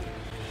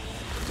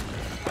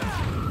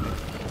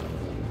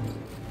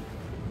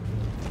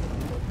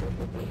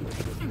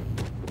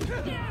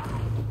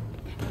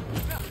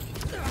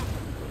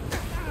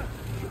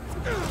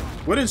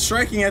 What did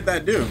striking at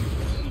that do? I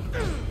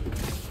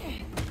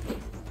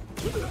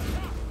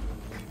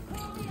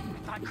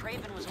thought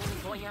Kraven was only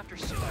going after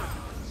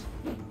supervillains.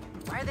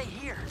 Why are they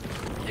here?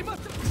 They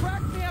must have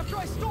tracked me after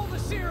I stole the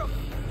serum.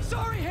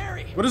 Sorry,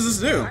 Harry. What does this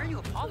do? Why are you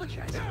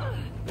apologizing?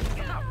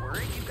 I'm not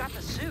worried. You've got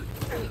the suit.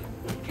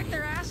 Kick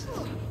their asses.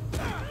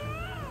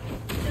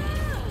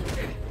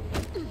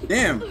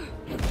 Damn.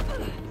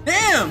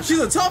 Damn, she's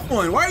a tough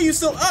one. Why are you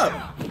still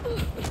up?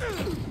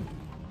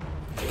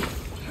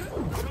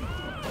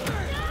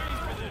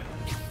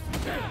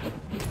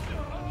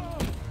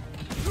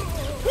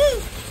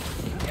 Woo.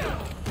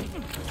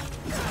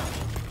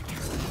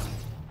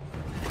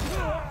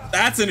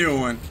 That's a new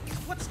one.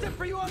 What step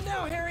are you on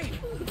now, Harry?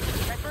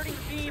 Diverting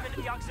the beam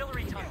into the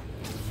auxiliary tunnel.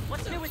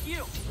 What's new with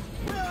you?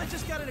 Well, I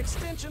just got an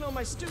extension on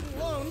my student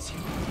loans.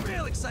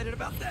 Real excited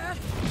about that.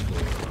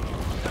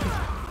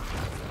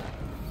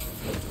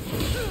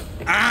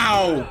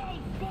 Ow!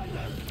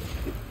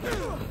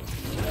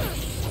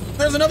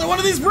 There's another one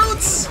of these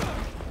brutes!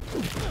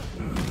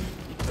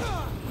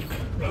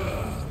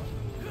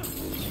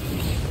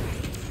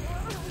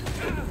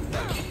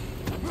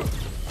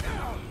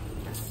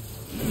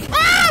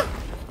 Ah!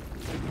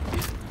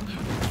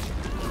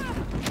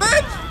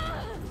 Bitch!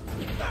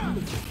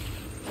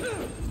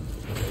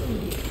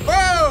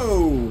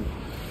 Whoa!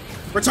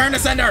 Return to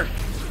sender!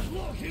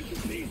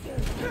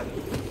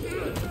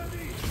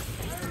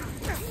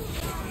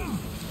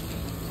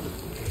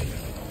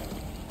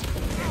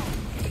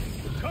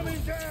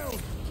 Coming down.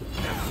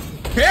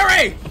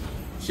 Harry!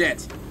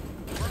 Shit.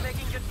 We're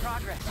making good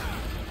progress.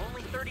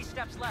 Only 30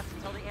 steps left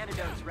until the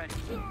antidote's ready.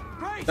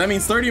 Great. That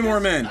means 30 more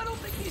men. I don't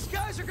think these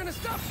guys are gonna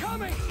stop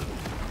coming.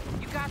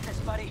 You got this,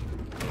 buddy.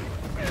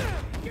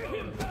 Get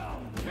him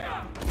down.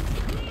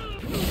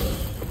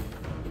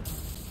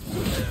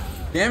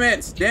 Damn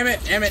it! Damn it!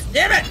 Damn it!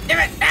 Damn it! Damn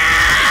it!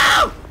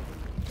 No!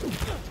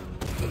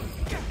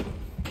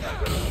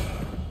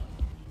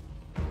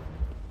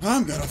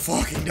 I'm gonna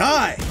fucking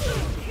die.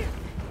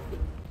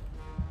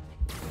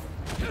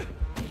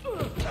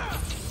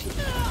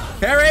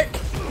 Harry!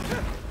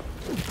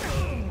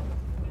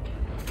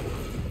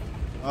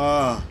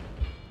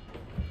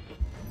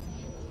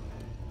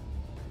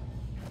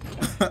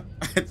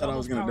 I thought I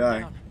was gonna die.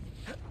 Down.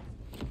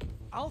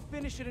 I'll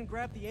finish it and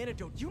grab the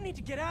antidote. You need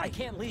to get out. I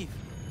can't leave.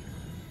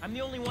 I'm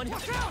the only one who...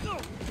 Watch out!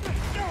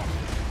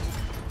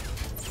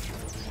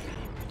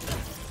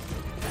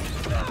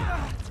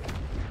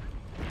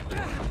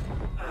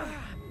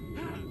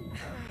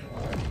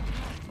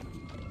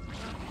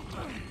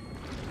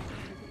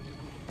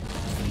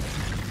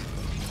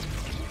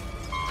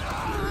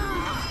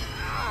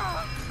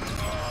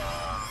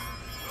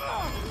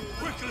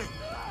 Quickly,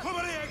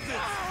 cover the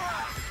exits.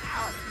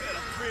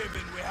 Tell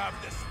Kraven we have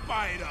the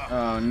spider.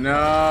 Oh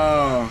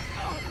no.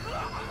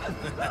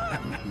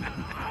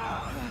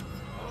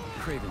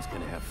 Kraven's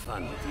gonna have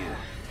fun with you.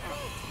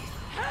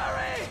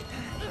 Harry!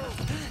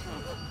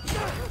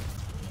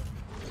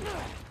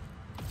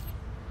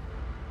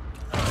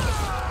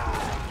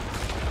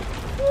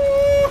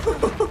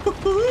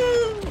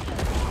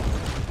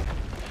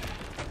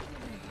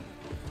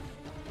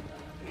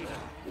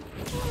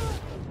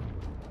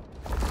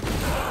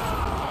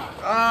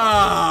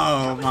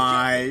 Oh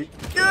my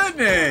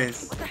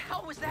goodness. What the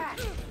hell was that?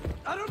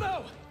 I don't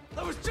know.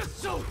 I was just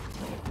so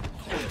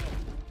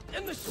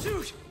in the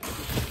chute.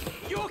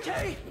 You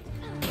okay?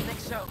 I think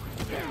so.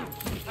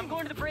 I'm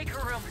going to the breaker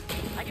room.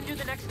 I can do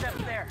the next step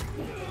there.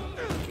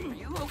 Are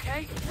you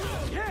okay?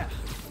 Yeah.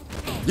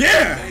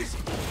 Yeah.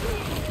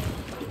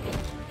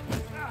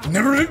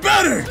 Never been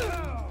better.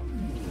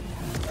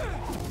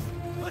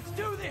 Let's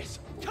do this.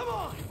 Come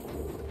on.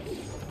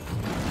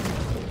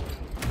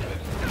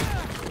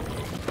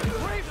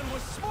 Kraven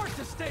was smart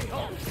to stay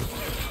home.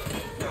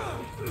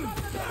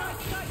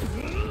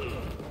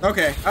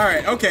 Okay,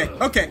 alright, okay.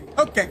 I'm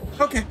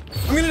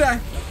gonna die.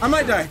 I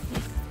might die.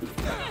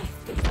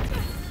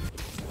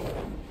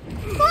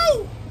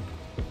 Woo!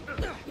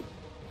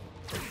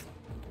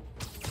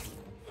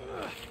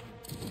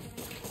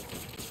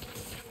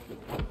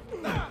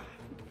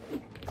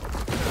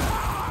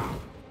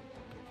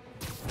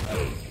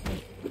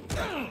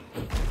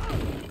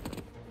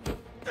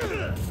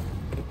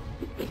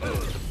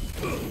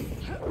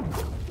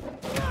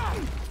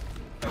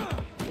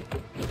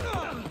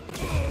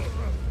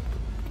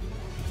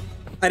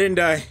 I didn't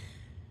die, in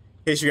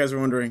case you guys were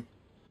wondering.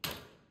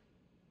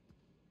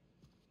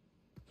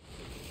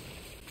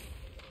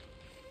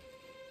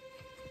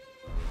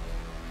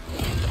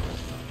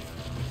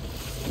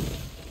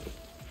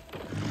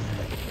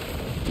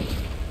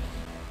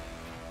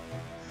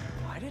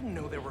 I didn't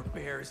know there were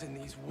bears in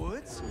these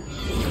woods.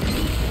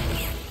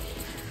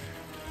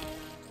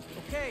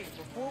 Okay,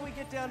 before we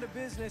get down to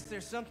business,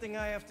 there's something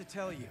I have to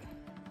tell you.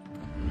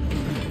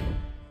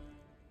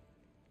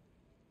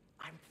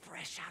 I'm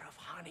fresh out of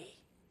honey.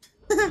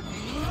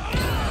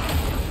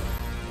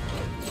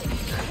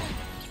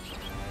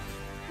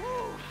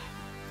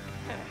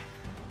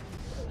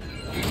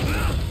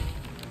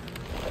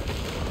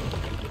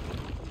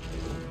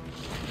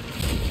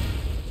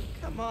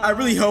 Come on. I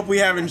really hope we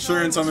have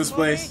insurance on this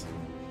place.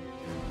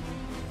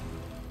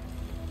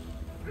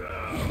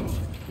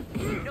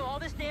 You know, all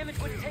this damage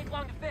wouldn't take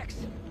long to fix.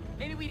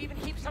 Maybe we'd even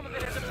keep some of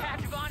it as a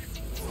patch of honor.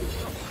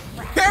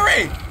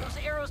 Perry! Those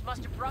arrows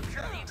must have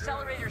ruptured the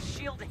accelerator's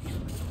shielding.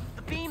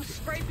 The beam's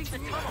scraping the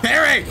tunnel.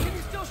 Perry! Can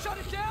you still shut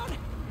it down?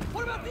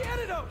 What about the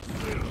antidote?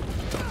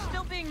 It's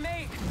still being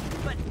made,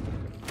 but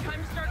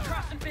time to start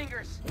crossing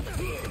fingers.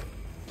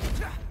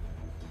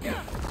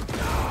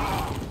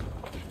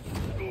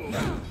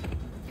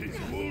 He's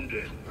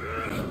wounded.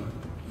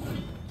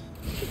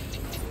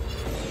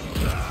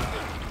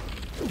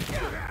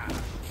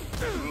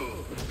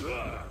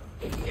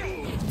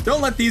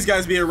 Don't let these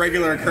guys be a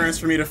regular occurrence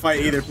for me to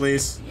fight either,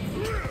 please.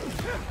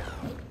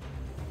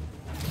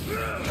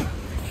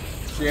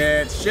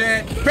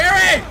 Shit.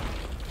 Barry!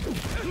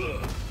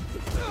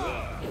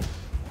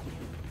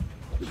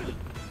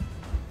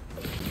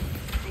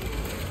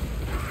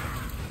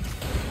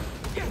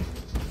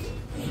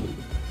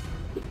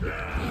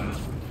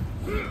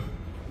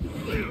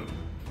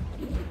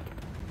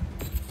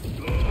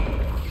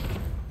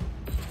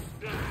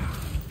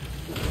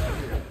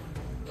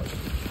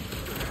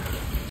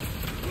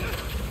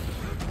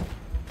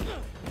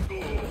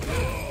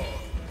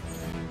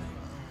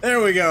 There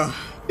we go.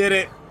 Did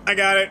it. I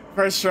got it.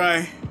 First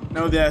try.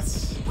 No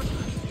deaths.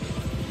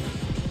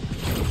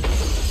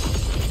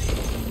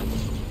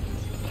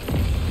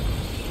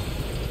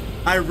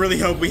 I really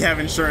hope we have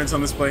insurance on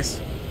this place.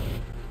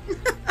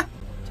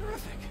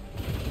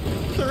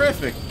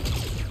 Terrific.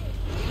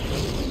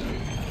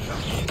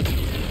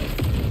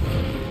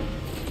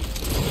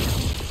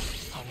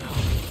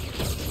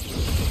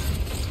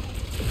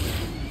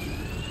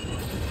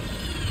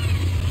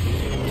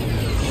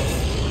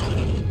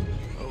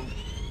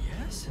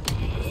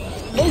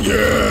 Oh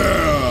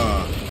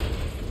yeah!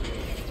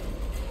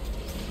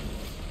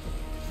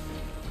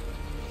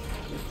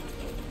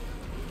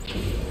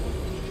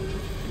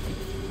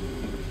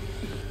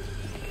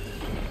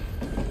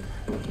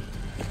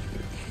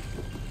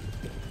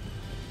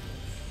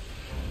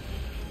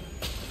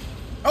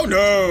 Oh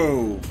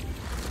no!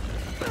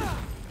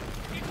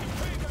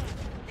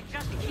 They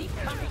just keep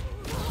coming.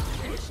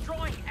 They're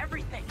destroying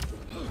everything.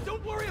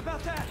 Don't worry about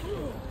about that!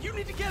 You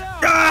need to get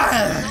out!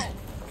 Ah!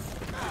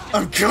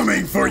 I'm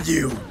coming for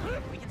you!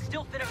 We can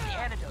still finish the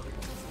antidote.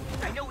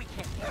 I know we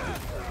can.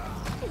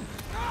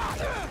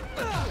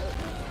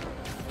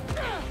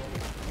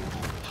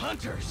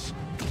 Hunters!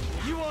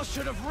 You all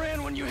should have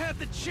ran when you had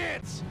the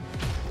chance!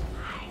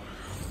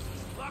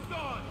 Locked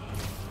on!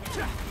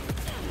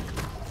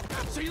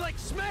 So you like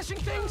smashing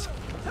things?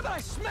 How about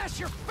I smash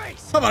your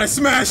face? How about I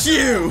smash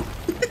you?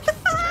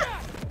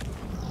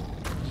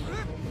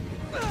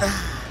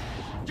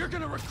 You're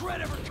gonna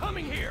regret ever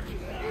coming here!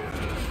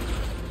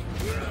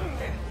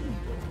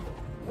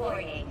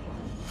 Warning.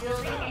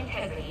 Building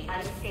integrity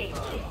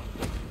unstable.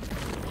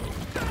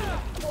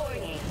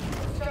 Warning.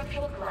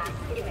 Structural collapse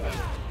imminent.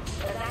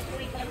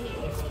 Evacuate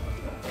immediately.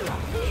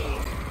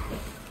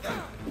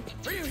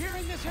 Are you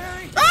hearing this,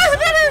 Harry?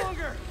 Ah,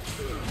 longer!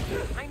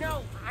 I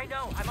know.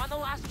 I'm on the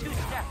last 2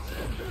 steps.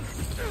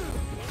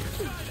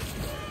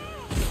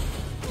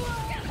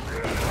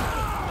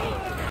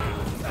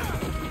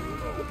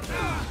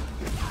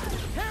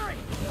 Harry!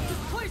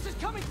 This place is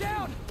coming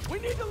down! We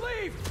need to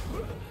leave!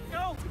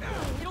 No!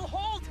 It'll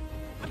hold!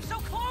 I'm so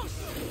close!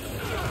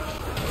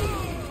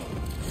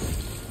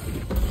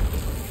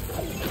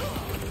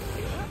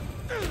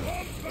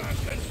 Come back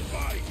and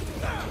fight!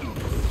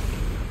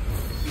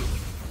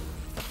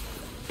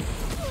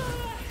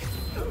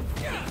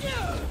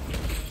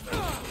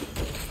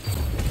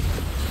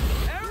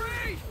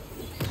 Harry!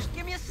 Just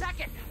give me a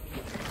second.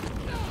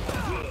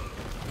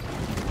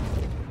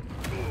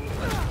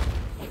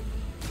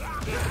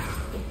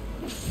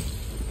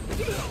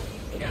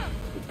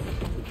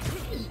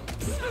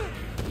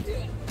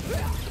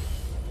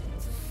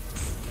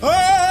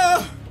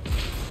 Ah!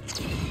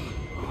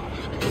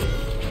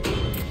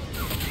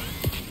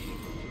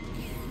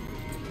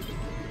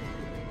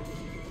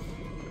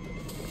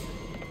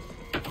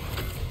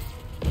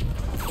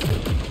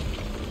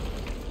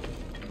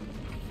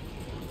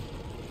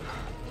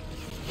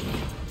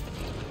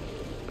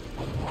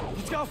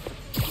 Let's go!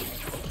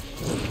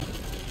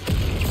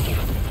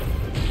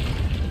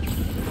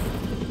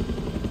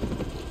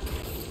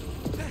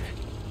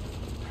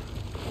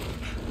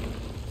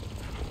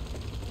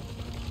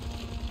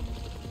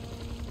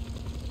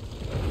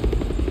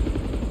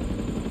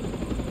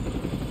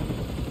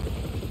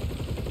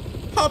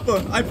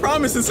 Papa, I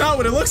promise it's not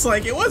what it looks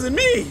like. It wasn't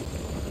me.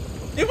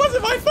 It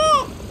wasn't my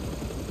fault.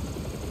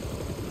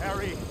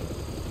 Harry.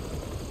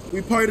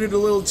 We partied a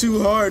little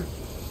too hard.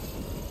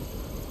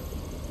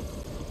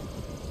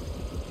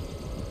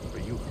 Are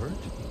you hurt?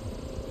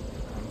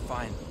 I'm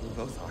fine. We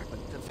both are,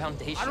 but the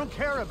Foundation... I don't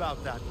care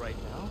about that right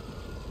now.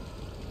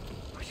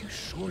 Are you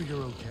sure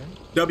you're okay?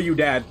 W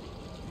Dad.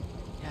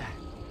 Yeah.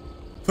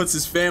 Puts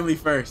his family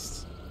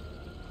first.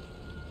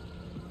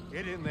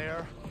 Get in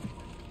there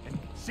and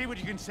see what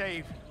you can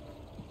save.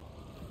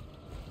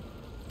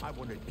 I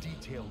want a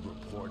detailed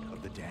report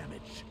of the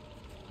damage.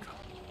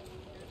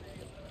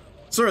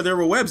 Sir, there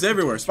were webs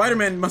everywhere.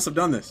 Spider-Man must have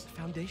done this. The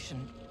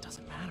Foundation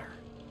doesn't matter.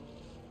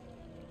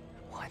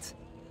 What?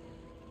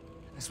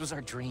 This was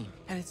our dream.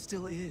 And it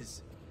still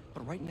is.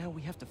 But right now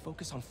we have to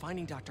focus on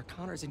finding Dr.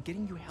 Connors and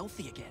getting you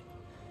healthy again.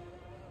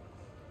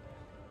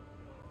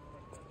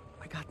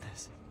 I got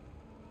this.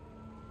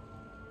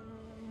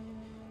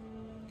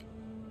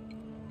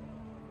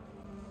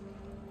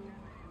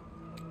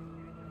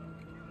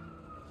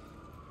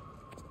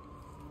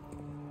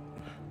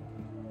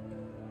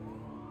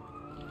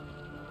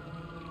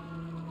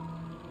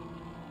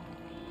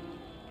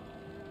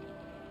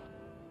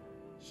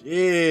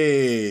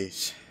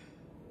 Jeez.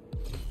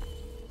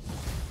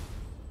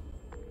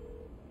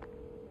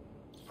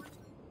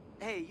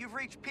 Hey, you've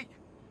reached peak.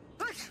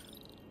 It's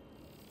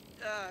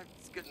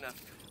good enough.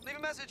 Leave a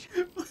message.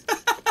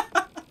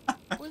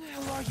 Where the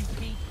hell are you,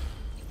 Pete?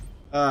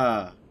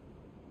 That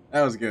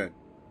was good.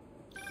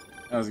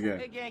 That was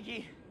good. Hey,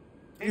 Genki.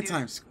 Hey,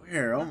 Times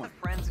Square. Oh my. The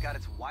friend's got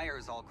its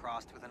wires all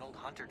crossed with an old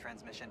Hunter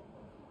transmission.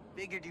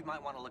 Figured you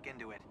might want to look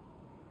into it.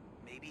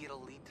 Maybe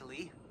it'll lead to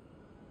Lee.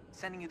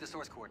 Sending you the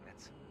source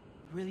coordinates.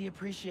 Really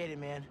appreciate it,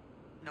 man.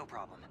 No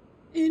problem.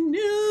 In New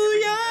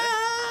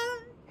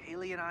York.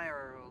 Haley and I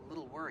are a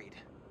little worried.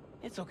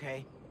 It's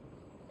okay.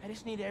 I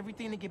just need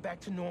everything to get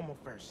back to normal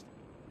first.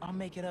 I'll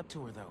make it up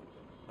to her, though,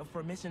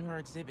 for missing her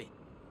exhibit.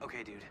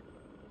 Okay, dude.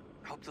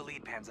 Hope the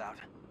lead pans out.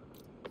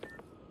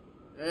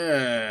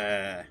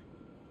 And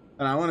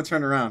I want to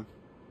turn around.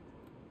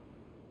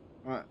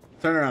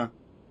 Turn around.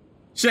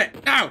 Shit.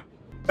 Ow!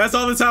 That's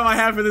all the time I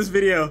have for this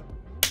video.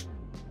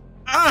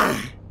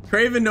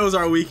 Kraven knows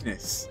our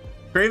weakness.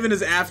 Kraven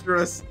is after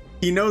us.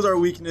 He knows our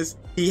weakness.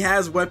 He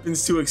has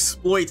weapons to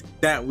exploit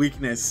that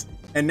weakness.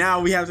 And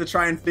now we have to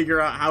try and figure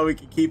out how we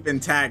can keep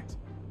intact.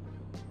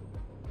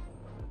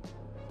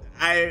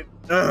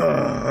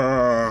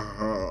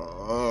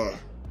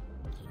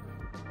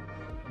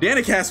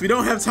 Danicast, we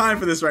don't have time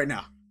for this right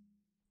now.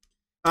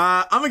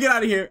 I'm gonna get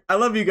out of here. I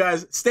love you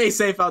guys. Stay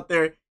safe out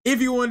there.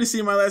 If you wanted to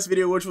see my last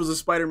video, which was a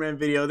Spider-Man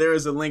video, there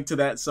is a link to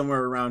that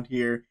somewhere around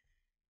here.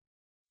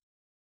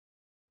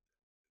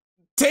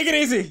 Take it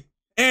easy,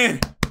 and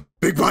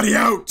Big Body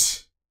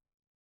out!